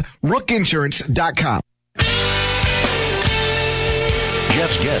the web, rookinsurance.com.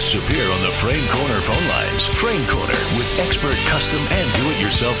 Jeff's guests appear on the Frame Corner phone lines. Frame Corner, with expert custom and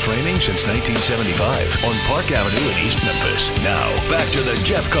do-it-yourself framing since 1975 on Park Avenue in East Memphis. Now, back to the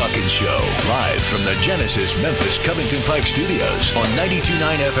Geoff Calkins Show, live from the Genesis Memphis Covington Pike Studios on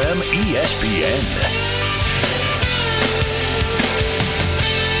 92.9 FM ESPN.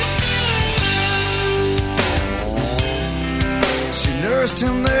 She nursed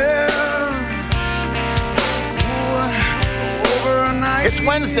him there. It's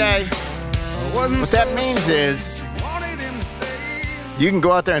Wednesday. What that means is you can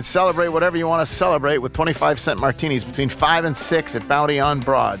go out there and celebrate whatever you want to celebrate with 25-cent martinis between 5 and 6 at Bounty on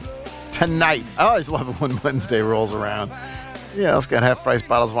Broad tonight. I always love it when Wednesday rolls around. You know, it's got half-price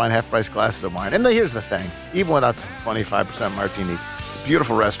bottles of wine, half-price glasses of wine. And here's the thing. Even without the 25% martinis, it's a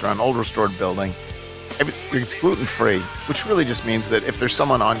beautiful restaurant, old restored building. It's gluten-free, which really just means that if there's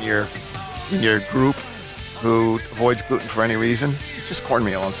someone in your group who avoids gluten for any reason, it's just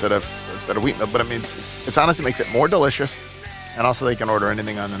cornmeal instead of wheat milk. But I mean, it's honestly makes it more delicious, and also they can order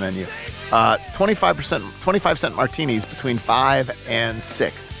anything on the menu. 25-cent martinis between 5 and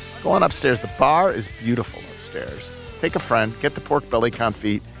 6. Go on upstairs. The bar is beautiful upstairs. Take a friend, get the pork belly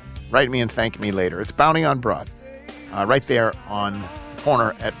confit, write me and thank me later. It's Bounty on Broad, right there on the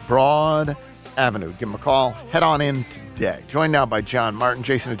corner at Broad Avenue. Give them a call. Head on in today. Joined now by John Martin,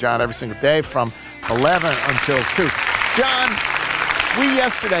 Jason and John every single day from 11 until 2. John, we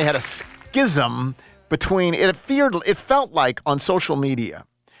yesterday had a schism between, it felt like on social media,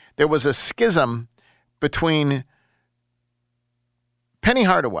 there was a schism between Penny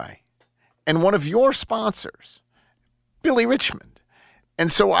Hardaway and one of your sponsors, Billy Richmond.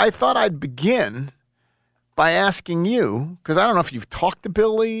 And so I thought I'd begin by asking you, because I don't know if you've talked to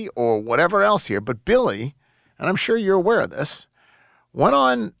Billy or whatever else here, but Billy, and I'm sure you're aware of this, went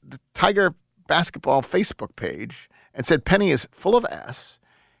on the Tiger basketball Facebook page and said Penny is full of S.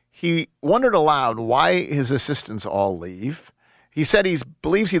 He wondered aloud why his assistants all leave. He said he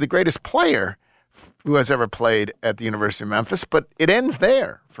believes he's the greatest player who has ever played at the University of Memphis, but it ends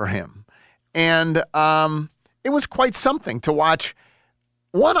there for him. And it was quite something to watch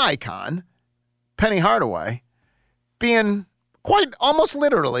one icon, Penny Hardaway, being quite almost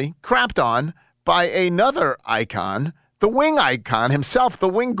literally crapped on by another icon, the wing icon himself, the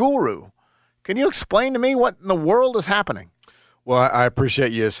wing guru. Can you explain to me what in the world is happening? Well, I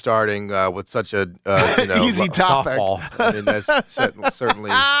appreciate you starting with such a easy topic. Softball. I mean, that's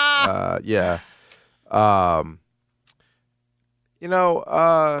certainly, yeah.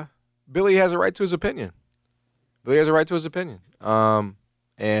 Billy has a right to his opinion. And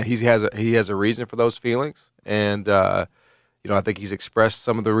he has a reason for those feelings, and I think he's expressed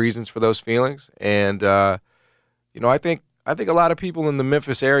some of the reasons for those feelings, and I think a lot of people in the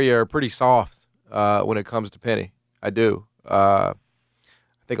Memphis area are pretty soft when it comes to Penny. I do. I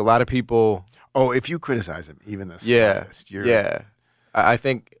think a lot of people. Oh, if you criticize him, even the slightest, yeah. I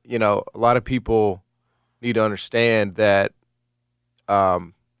think a lot of people need to understand that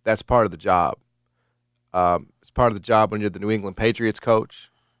that's part of the job. It's part of the job when you're the New England Patriots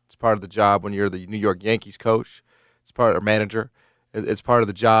coach. It's part of the job when you're the New York Yankees coach. It's part of manager. It's part of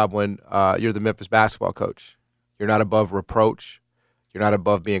the job when you're the Memphis basketball coach. You're not above reproach. You're not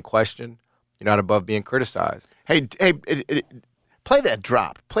above being questioned. You're not above being criticized. Hey, play that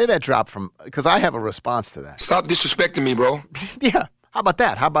drop. Play that drop because I have a response to that. Stop disrespecting me, bro. Yeah. How about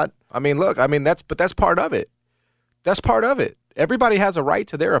that? That's part of it. That's part of it. Everybody has a right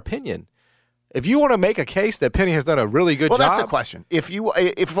to their opinion. If you want to make a case that Penny has done a really good job. Well, that's the question. If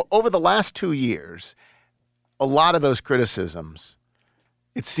over the last 2 years, a lot of those criticisms,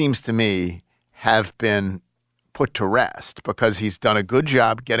 it seems to me, have been put to rest because he's done a good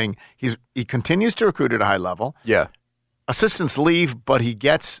job he continues to recruit at a high level. Yeah. Assistants leave, but he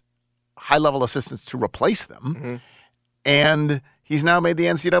gets high-level assistants to replace them. Mm-hmm. And he's now made the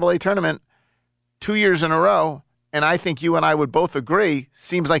NCAA tournament 2 years in a row. And I think you and I would both agree,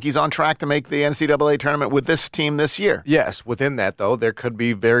 seems like he's on track to make the NCAA tournament with this team this year. Yes. Within that, though, there could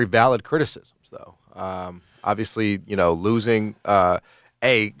be very valid criticisms, though. Obviously, losing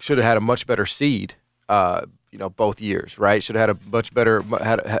should have had a much better seed, both years, right? Should have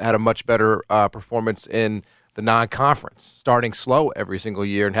had a much better performance in the non-conference, starting slow every single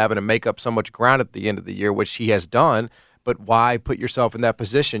year and having to make up so much ground at the end of the year, which he has done. But why put yourself in that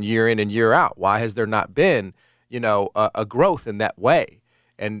position year in and year out? Why has there not been, a growth in that way?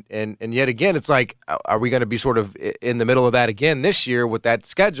 And yet again, it's like, are we going to be sort of in the middle of that again this year with that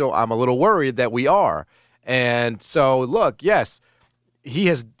schedule? I'm a little worried that we are. And so, look, yes, he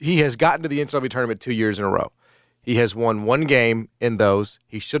has gotten to the NCAA tournament 2 years in a row. He has won one game in those.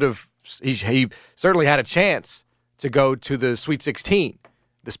 He certainly had a chance to go to the Sweet 16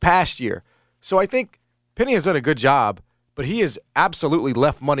 this past year. So I think Penny has done a good job, but he has absolutely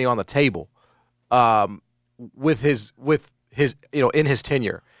left money on the table with his in his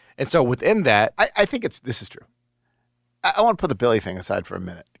tenure. And so within that, I think this is true. I want to put the Billy thing aside for a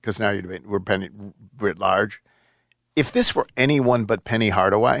minute because now you're debating, we're Penny writ large. If this were anyone but Penny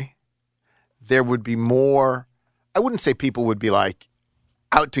Hardaway, there would be more. I wouldn't say people would be like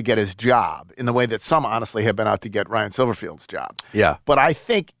out to get his job in the way that some honestly have been out to get Ryan Silverfield's job. Yeah. But I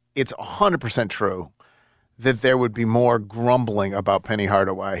think it's 100% true that there would be more grumbling about Penny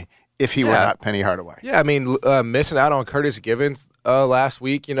Hardaway if he were not Penny Hardaway. Yeah, I mean, missing out on Curtis Givens last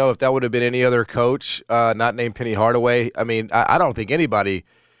week, if that would have been any other coach, not named Penny Hardaway, I mean, I don't think anybody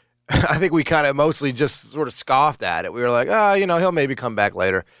 – I think we kind of mostly just sort of scoffed at it. We were like, he'll maybe come back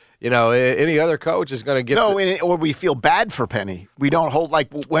later. Any other coach is going to get or we feel bad for Penny. We don't hold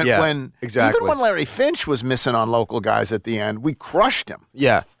when exactly. Even when Larry Finch was missing on local guys at the end, we crushed him.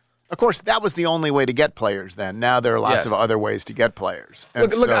 Yeah. Of course, that was the only way to get players then. Now there are lots of other ways to get players.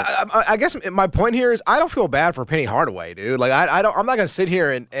 And look, I guess my point here is I don't feel bad for Penny Hardaway, dude. Like I'm not going to sit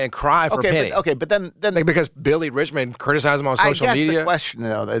here and cry for Penny. But then because Billy Richmond criticized him on social media. I guess the question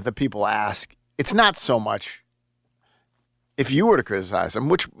though that people ask, it's not so much if you were to criticize him,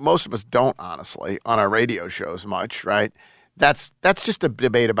 which most of us don't honestly on our radio shows much, right? That's just a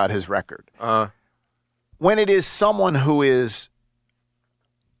debate about his record. When it is someone who is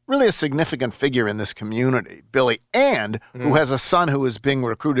really a significant figure in this community, Billy, and who has a son who is being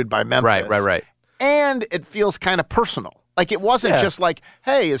recruited by Memphis. Right. And it feels kind of personal. Like it wasn't just like,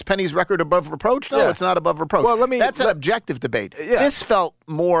 hey, is Penny's record above reproach? No, it's not above reproach. Well, that's an objective debate. Yeah. This felt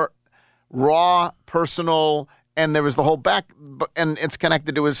more raw, personal, and there was the whole back, and it's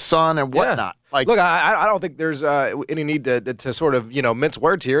connected to his son and whatnot. Yeah. Like, look, I don't think there's any need to sort of mince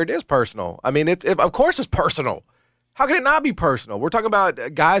words here. It is personal. I mean, of course it's personal. How can it not be personal? We're talking about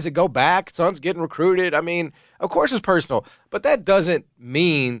guys that go back, sons getting recruited. I mean, of course it's personal. But that doesn't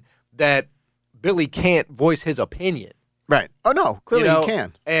mean that Billy can't voice his opinion. Right. Oh, no. Clearly he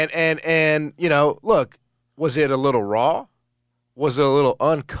can. And look, was it a little raw? Was it a little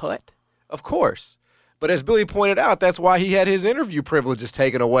uncut? Of course. But as Billy pointed out, that's why he had his interview privileges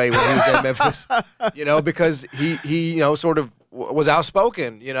taken away when he was at Memphis. Because he sort of was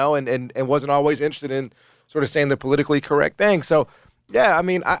outspoken, and wasn't always interested in sort of saying the politically correct thing. So, yeah, I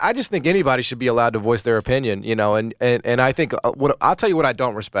mean, I just think anybody should be allowed to voice their opinion, and I think I'll tell you what I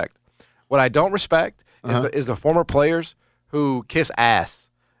don't respect. What I don't respect is the former players who kiss ass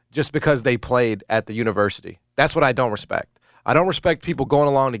just because they played at the university. That's what I don't respect. I don't respect people going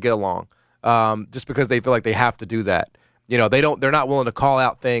along to get along just because they feel like they have to do that. They're not willing to call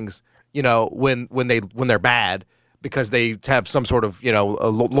out things, when they're bad, because they have some sort of, a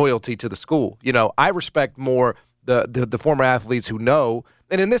loyalty to the school. I respect more the former athletes who know,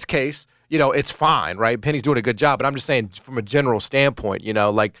 and in this case, it's fine, right? Penny's doing a good job, but I'm just saying from a general standpoint,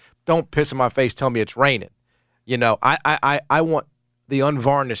 like, don't piss in my face, tell me it's raining. I want the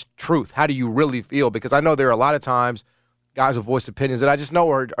unvarnished truth. How do you really feel? Because I know there are a lot of times guys will voice opinions that I just know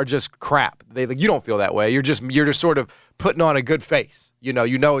are just crap. You don't feel that way. You're just sort of putting on a good face. You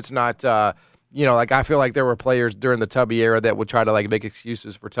know it's not. Like I feel like there were players during the Tubby era that would try to like make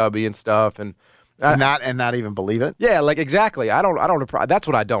excuses for Tubby and stuff, and not even believe it. Yeah, like exactly. I don't. That's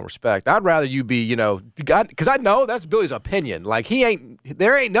what I don't respect. I'd rather you be, because I know that's Billy's opinion. Like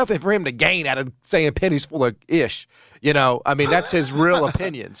there ain't nothing for him to gain out of saying Penny's full of ish. I mean that's his real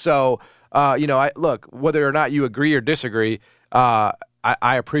opinion. So, look, whether or not you agree or disagree, I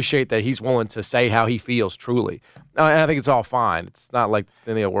appreciate that he's willing to say how he feels truly. And I think it's all fine. It's not like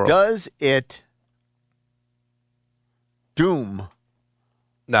the end of the world. Does it doom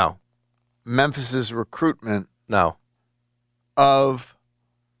Memphis's recruitment of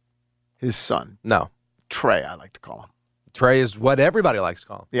his son? No. Trey, I like to call him. Trey is what everybody likes to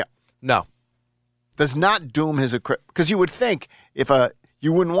call him. Yeah. No. Does not doom his recruitment. Because you would think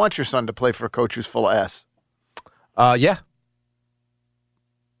you wouldn't want your son to play for a coach who's full of S. Yeah.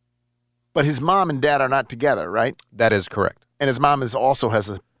 But his mom and dad are not together, right? That is correct. And his mom also has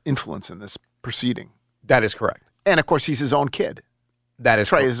an influence in this proceeding. That is correct. And, of course, he's his own kid. That is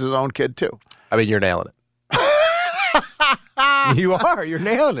Trey correct. is his own kid, too. I mean, you're nailing it. You are. You're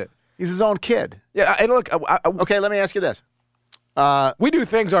nailing it. He's his own kid. Yeah, and look. Okay, let me ask you this. We do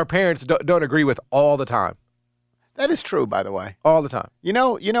things our parents don't agree with all the time. That is true, by the way. All the time. You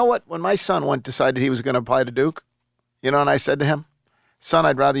know what? When my son decided he was going to apply to Duke, and I said to him, son,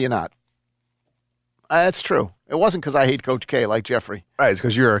 I'd rather you not. That's true. It wasn't because I hate Coach K like Jeffrey. Right, it's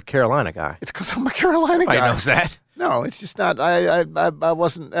because you're a Carolina guy. It's because I'm a Carolina guy. I know that. No, it's just not. I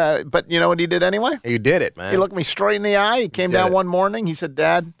wasn't. But you know what he did anyway? You did it, man. He looked me straight in the eye. He came down one morning. He said,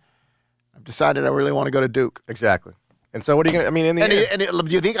 Dad, I've decided I really want to go to Duke. Exactly. And so what are you going to, I mean, in the end.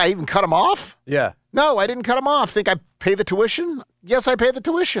 Do you think I even cut him off? Yeah. No, I didn't cut him off. Think I pay the tuition? Yes, I pay the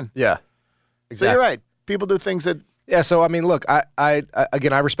tuition. Yeah. Exactly. So you're right. People do things that. Yeah, so I mean, look, I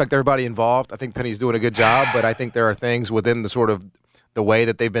respect everybody involved. I think Penny's doing a good job, but I think there are things within the sort of the way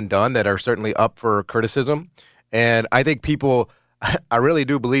that they've been done that are certainly up for criticism. And I think I really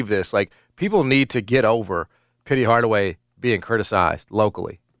do believe this. Like, people need to get over Penny Hardaway being criticized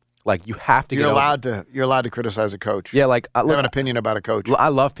locally. Like, you have to. You're allowed to criticize a coach. Yeah, like I have an opinion about a coach. I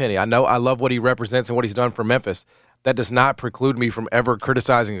love Penny. I love what he represents and what he's done for Memphis. That does not preclude me from ever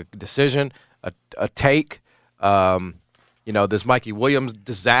criticizing a decision, a take. This Mikey Williams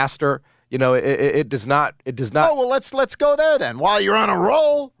disaster. It does not. Oh well, let's go there then. While you're on a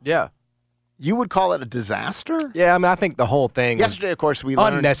roll, yeah, you would call it a disaster. Yeah, I mean, I think the whole thing. Yesterday, of course, we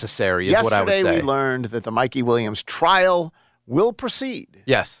learned unnecessary. Is what I would say. Yesterday, we learned that the Mikey Williams trial will proceed.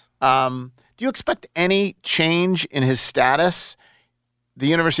 Yes. Do you expect any change in his status? The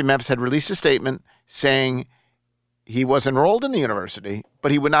University of Memphis had released a statement saying he was enrolled in the university,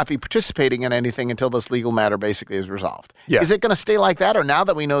 but he would not be participating in anything until this legal matter basically is resolved. Yeah. Is it going to stay like that, or now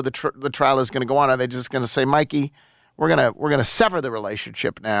that we know the trial is going to go on, are they just going to say, Mikey, we're gonna sever the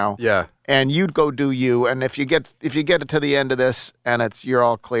relationship now? Yeah. And you'd go do you, and if you get it to the end of this and you're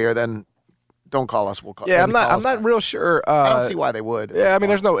all clear, then don't call us. We'll call. Yeah, I'm not real sure. I don't see why they would. Yeah, I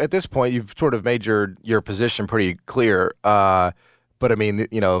mean, at this point, you've sort of made your position pretty clear. But I mean,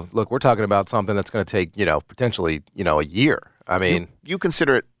 look, we're talking about something that's going to take, potentially, a year. I mean, you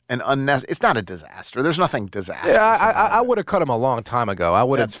consider it an unnecessary. It's not a disaster. There's nothing disastrous. Yeah, I would have cut him a long time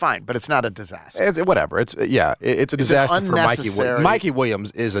ago. That's fine, but it's not a disaster. It's a disaster for Mikey Williams. Mikey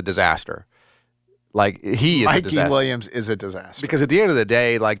Williams is a disaster. Like, he is a disaster. Mikey Williams is a disaster. Because at the end of the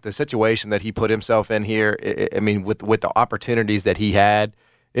day, like, the situation that he put himself in here, I mean, with the opportunities that he had,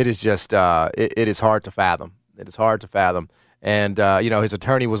 it is just, it is hard to fathom. It is hard to fathom. And, his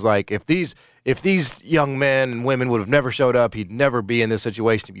attorney was like, if these young men and women would have never showed up, he'd never be in this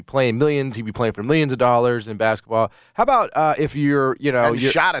situation. He'd be playing millions. He'd be playing for millions of dollars in basketball. How about if you're, and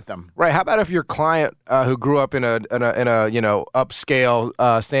shot at them? Right. How about if your client who grew up in a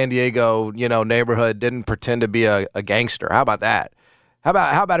upscale San Diego neighborhood didn't pretend to be a gangster? How about that? How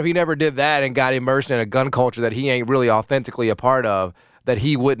about if he never did that and got immersed in a gun culture that he ain't really authentically a part of, that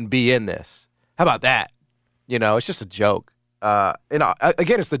he wouldn't be in this? How about that? It's just a joke.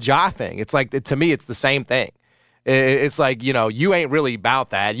 Again, it's the Ja thing. It's like, to me, it's the same thing. It's like, you ain't really about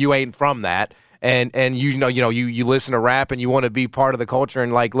that. You ain't from that. And you listen to rap and you want to be part of the culture,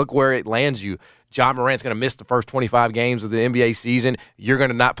 and like, look where it lands you. Ja Morant's going to miss the first 25 games of the NBA season. You're going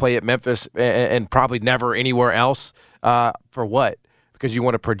to not play at Memphis and probably never anywhere else. For what? Because you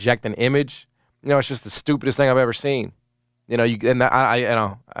want to project an image? It's just the stupidest thing I've ever seen.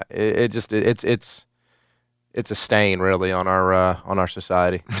 It's a stain, really, on our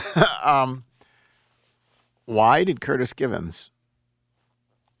society. Why did Curtis Givens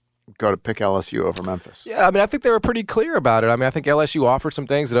go to pick LSU over Memphis? Yeah, I mean, I think they were pretty clear about it. I mean, I think LSU offered some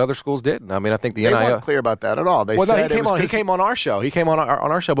things that other schools didn't. I mean, I think the NIL. They weren't clear about that at all. They said he came on our show. He came on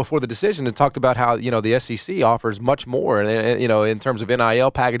our show before the decision and talked about how the SEC offers much more, and in terms of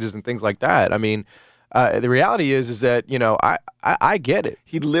NIL packages and things like that. I mean, the reality is that I get it.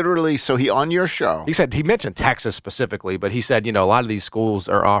 He literally, on your show, he mentioned Texas specifically, but he said a lot of these schools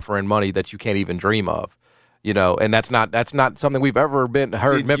are offering money that you can't even dream of. And that's not something we've ever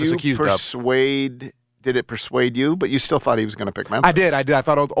heard Memphis accused of. Did it persuade you? But you still thought he was going to pick Memphis. I did. I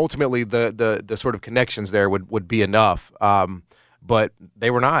thought ultimately the sort of connections there would be enough, but they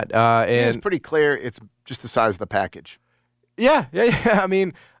were not. And it's pretty clear. It's just the size of the package. Yeah. I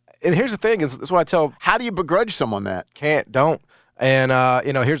mean, and here's the thing. That's what I tell. How do you begrudge someone that? Don't. And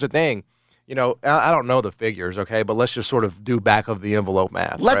here's the thing. I don't know the figures, okay, but let's just sort of do back of the envelope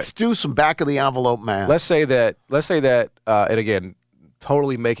math. Let's do some back of the envelope math. Let's say that, and again,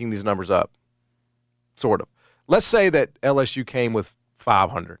 totally making these numbers up, sort of. Let's say that LSU came with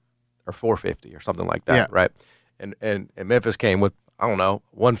 500 or 450 or something like that, right? And Memphis came with, I don't know,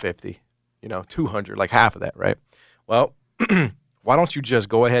 150, 200, like half of that, right? Well, why don't you just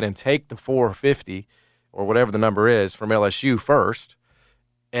go ahead and take the 450 or whatever the number is from LSU first?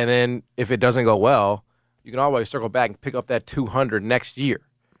 And then if it doesn't go well, you can always circle back and pick up that 200 next year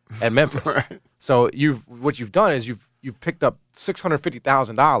at Memphis. Right. So what you've done is you've picked up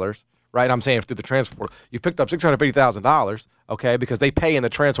 $650,000, right? I'm saying through the transfer portal. You've picked up $650,000, okay, because they pay in the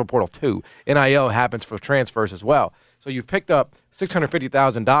transfer portal too. NIL happens for transfers as well. So you've picked up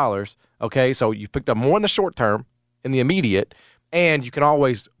 $650,000, okay? So you've picked up more in the short term, in the immediate, and you can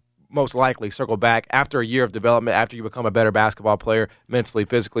always most likely circle back after a year of development, after you become a better basketball player, mentally,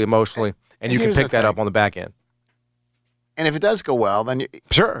 physically, emotionally, and you can pick that up on the back end. And if it does go well, then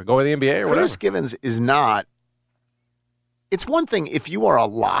sure, go to the NBA or whatever. Curtis Givens is not. It's one thing if you are a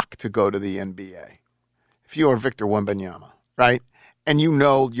lock to go to the NBA, if you are Victor Wembanyama, right, and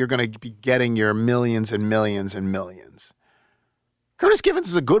you're going to be getting your millions and millions and millions. Curtis Givens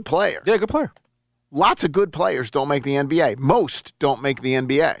is a good player. Yeah, good player. Lots of good players don't make the NBA. Most don't make the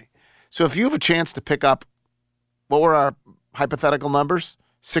NBA. So if you have a chance to pick up, what were our hypothetical numbers?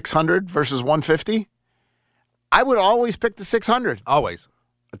 600 versus 150? I would always pick the 600. Always.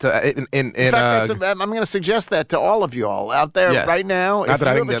 In fact, I'm going to suggest that to all of you all out there right now. Not that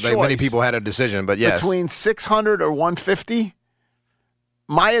I think that many people had a decision, but yes. Between 600 or 150,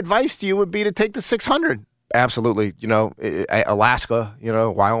 my advice to you would be to take the 600. Absolutely. Alaska,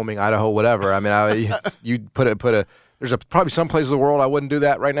 Wyoming, Idaho, whatever. I mean, you put a. There's probably some places in the world I wouldn't do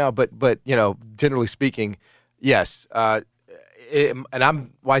that right now, but generally speaking, yes. And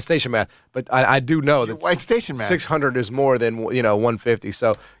I'm White Station math, but I do know that White Station math 600 is more than 150.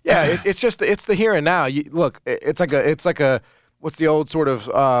 So yeah, it's the here and now. Look, it's like a what's the old sort of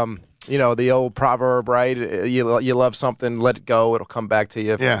the old proverb, right? You love something, let it go, it'll come back to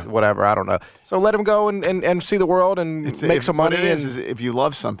you. Whatever, I don't know. So let him go and see the world and make some money. What it is if you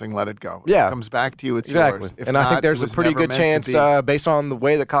love something, let it go. Yeah, it comes back to you. It's exactly. yours. If and not, I think there's a pretty good chance, based on the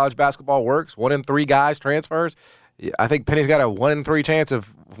way that college basketball works, 1 in 3 guys transfers. I think Penny's got a 1 in 3 chance of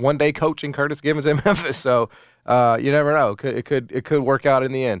one day coaching Curtis Givens in Memphis. So you never know. It could work out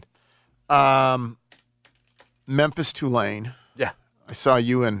in the end. Memphis Tulane. Yeah, I saw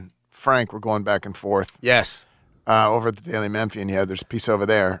you and Frank were going back and forth. Yes. Over at the Daily Memphian. Yeah, there's a piece over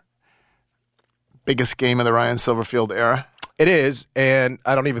there. Biggest game of the Ryan Silverfield era. It is, and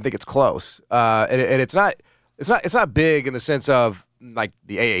I don't even think it's close. And it's not big in the sense of like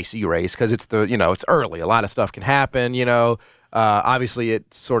the AAC race because it's it's early. A lot of stuff can happen. Obviously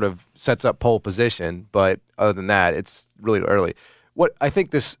it sort of sets up pole position, but other than that, it's really early. What I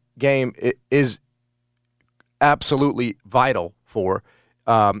think this game is absolutely vital for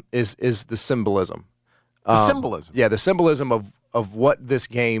is the symbolism. Symbolism. Yeah, the symbolism of what this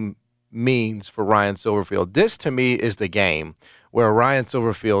game means for Ryan Silverfield. This, to me, is the game where Ryan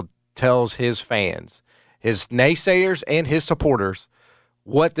Silverfield tells his fans, his naysayers and his supporters,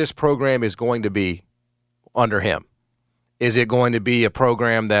 what this program is going to be under him. Is it going to be a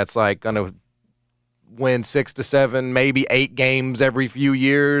program that's like going to win 6 to 7, maybe 8 games every few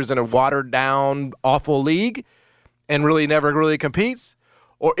years in a watered-down, awful league and really never really competes?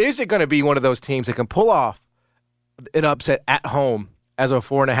 Or is it going to be one of those teams that can pull off an upset at home as a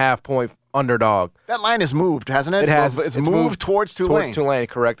 4.5-point underdog? That line has moved, hasn't it? It has. It's moved towards Tulane. Towards Tulane,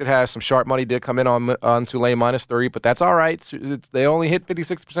 correct. It has. Some sharp money did come in on Tulane -3, but that's all right. They only hit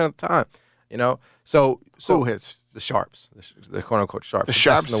 56% of the time. So who hits? The sharps, the quote-unquote sharps. The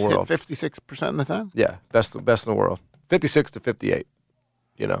sharps in the world. hit 56% of the time? Yeah, best in the world. 56 to 58.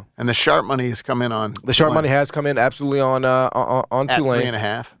 And the sharp money has come in on. The sharp money has come in absolutely on Tulane.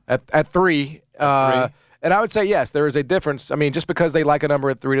 At 3.5. At 3. And I would say, yes, there is a difference. I mean, just because they like a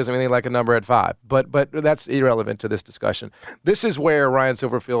number at 3 doesn't mean they like a number at 5. But that's irrelevant to this discussion. This is where Ryan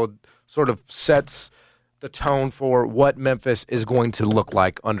Silverfield sort of sets the tone for what Memphis is going to look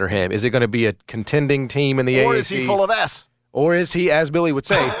like under him. Is it going to be a contending team in the AAC? Or is he full of S? Or is he, as Billy would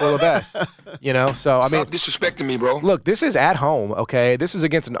say, full of S? So I mean, stop disrespecting me, bro. Look, this is at home, okay? This is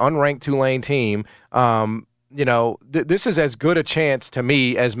against an unranked Tulane team. This is as good a chance to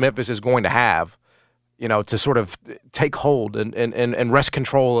me as Memphis is going to have, to sort of take hold and wrest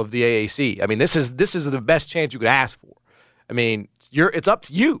control of the AAC. I mean, this is the best chance you could ask for. I mean, it's up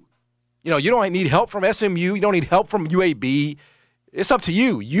to you. You don't need help from SMU. You don't need help from UAB. It's up to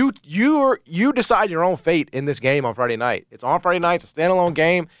you. You decide your own fate in this game on Friday night. It's on Friday night. It's a standalone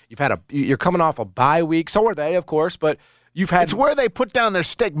game. You're coming off a bye week. So are they, of course, but you've had. It's where they put down their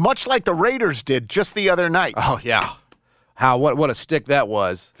stake, much like the Raiders did just the other night. Oh yeah, what a stick that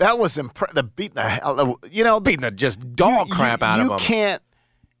was. That was beating the hell. Beating the just dog crap out of them.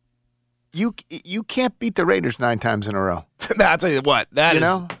 You can't beat the Raiders 9 times in a row. I'll tell you what.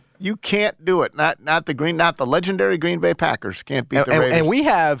 You can't do it. Not the legendary Green Bay Packers can't beat the Raiders. And we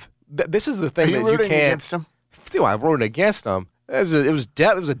have this is the thing Are you that you rooting can't. Against them? See, I'm rooting against them. It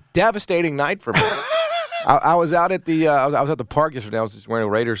was a devastating night for me. I was out at the I was at the park yesterday. I was wearing a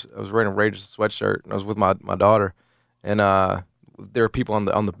Raiders sweatshirt, and I was with my daughter, and there were people on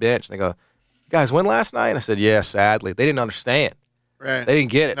the bench. And they go, "Guys, win last night?" And I said, "Yeah, sadly." They didn't understand. Right. They didn't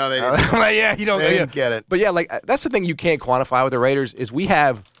get it. No, they didn't. Like, yeah, they didn't get it. But yeah, that's the thing you can't quantify with the Raiders is we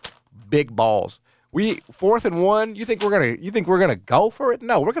have big balls. We 4th and 1. You think we're gonna go for it?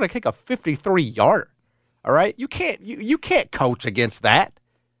 No, we're gonna kick a 53-yarder. All right, you can't coach against that.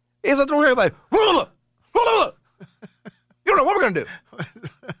 It's like we're like, you don't know what we're gonna do.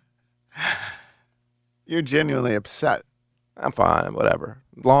 You're genuinely upset. I'm fine. Whatever.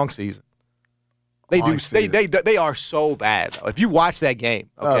 Long season. They are so bad. Though. If you watch that game,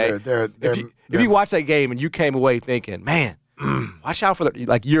 okay. If you watch that game and you came away thinking, man, watch out for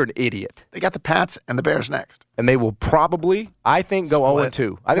you're an idiot. They got the Pats and the Bears next, and they will probably, I think, go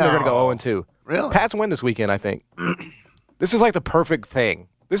 0-2. I think they're going to go 0-2. Really? Pats win this weekend. I think. This is like the perfect thing.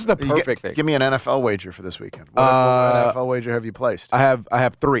 This is the perfect thing. Give me an NFL wager for this weekend. What NFL wager have you placed? I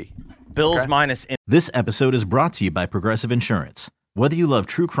have 3. Bills minus. This episode is brought to you by Progressive Insurance. Whether you love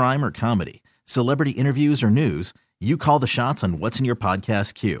true crime or comedy, celebrity interviews or news, you call the shots on what's in your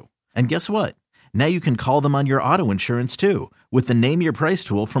podcast queue. And guess what? Now you can call them on your auto insurance too with the Name Your Price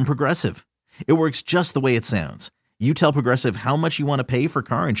tool from Progressive. It works just the way it sounds. You tell Progressive how much you want to pay for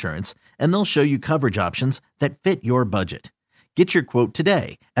car insurance, and they'll show you coverage options that fit your budget. Get your quote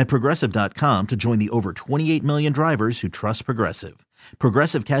today at Progressive.com to join the over 28 million drivers who trust Progressive.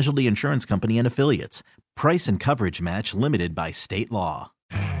 Progressive Casualty Insurance Company and Affiliates. Price and coverage match limited by state law.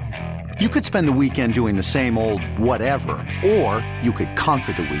 You could spend the weekend doing the same old whatever, or you could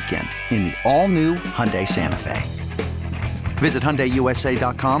conquer the weekend in the all-new Hyundai Santa Fe. Visit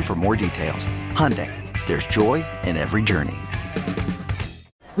HyundaiUSA.com for more details. Hyundai, there's joy in every journey.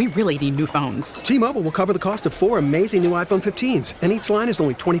 We really need new phones. T-Mobile will cover the cost of 4 amazing new iPhone 15s, and each line is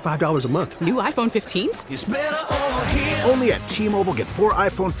only $25 a month. New iPhone 15s? It's better over here. Only at T-Mobile, get 4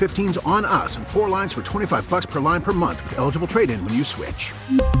 iPhone 15s on us and 4 lines for $25 per line per month with eligible trade-in when you switch.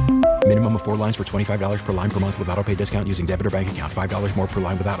 Minimum of 4 lines for $25 per line per month with autopay discount using debit or bank account. $5 more per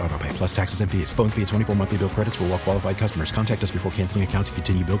line without autopay, plus taxes and fees. Phone fee at 24 monthly bill credits for well-qualified customers. Contact us before canceling account to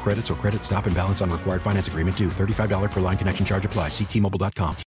continue bill credits or credit stop and balance on required finance agreement due. $35 per line connection charge applies. See T-Mobile.com.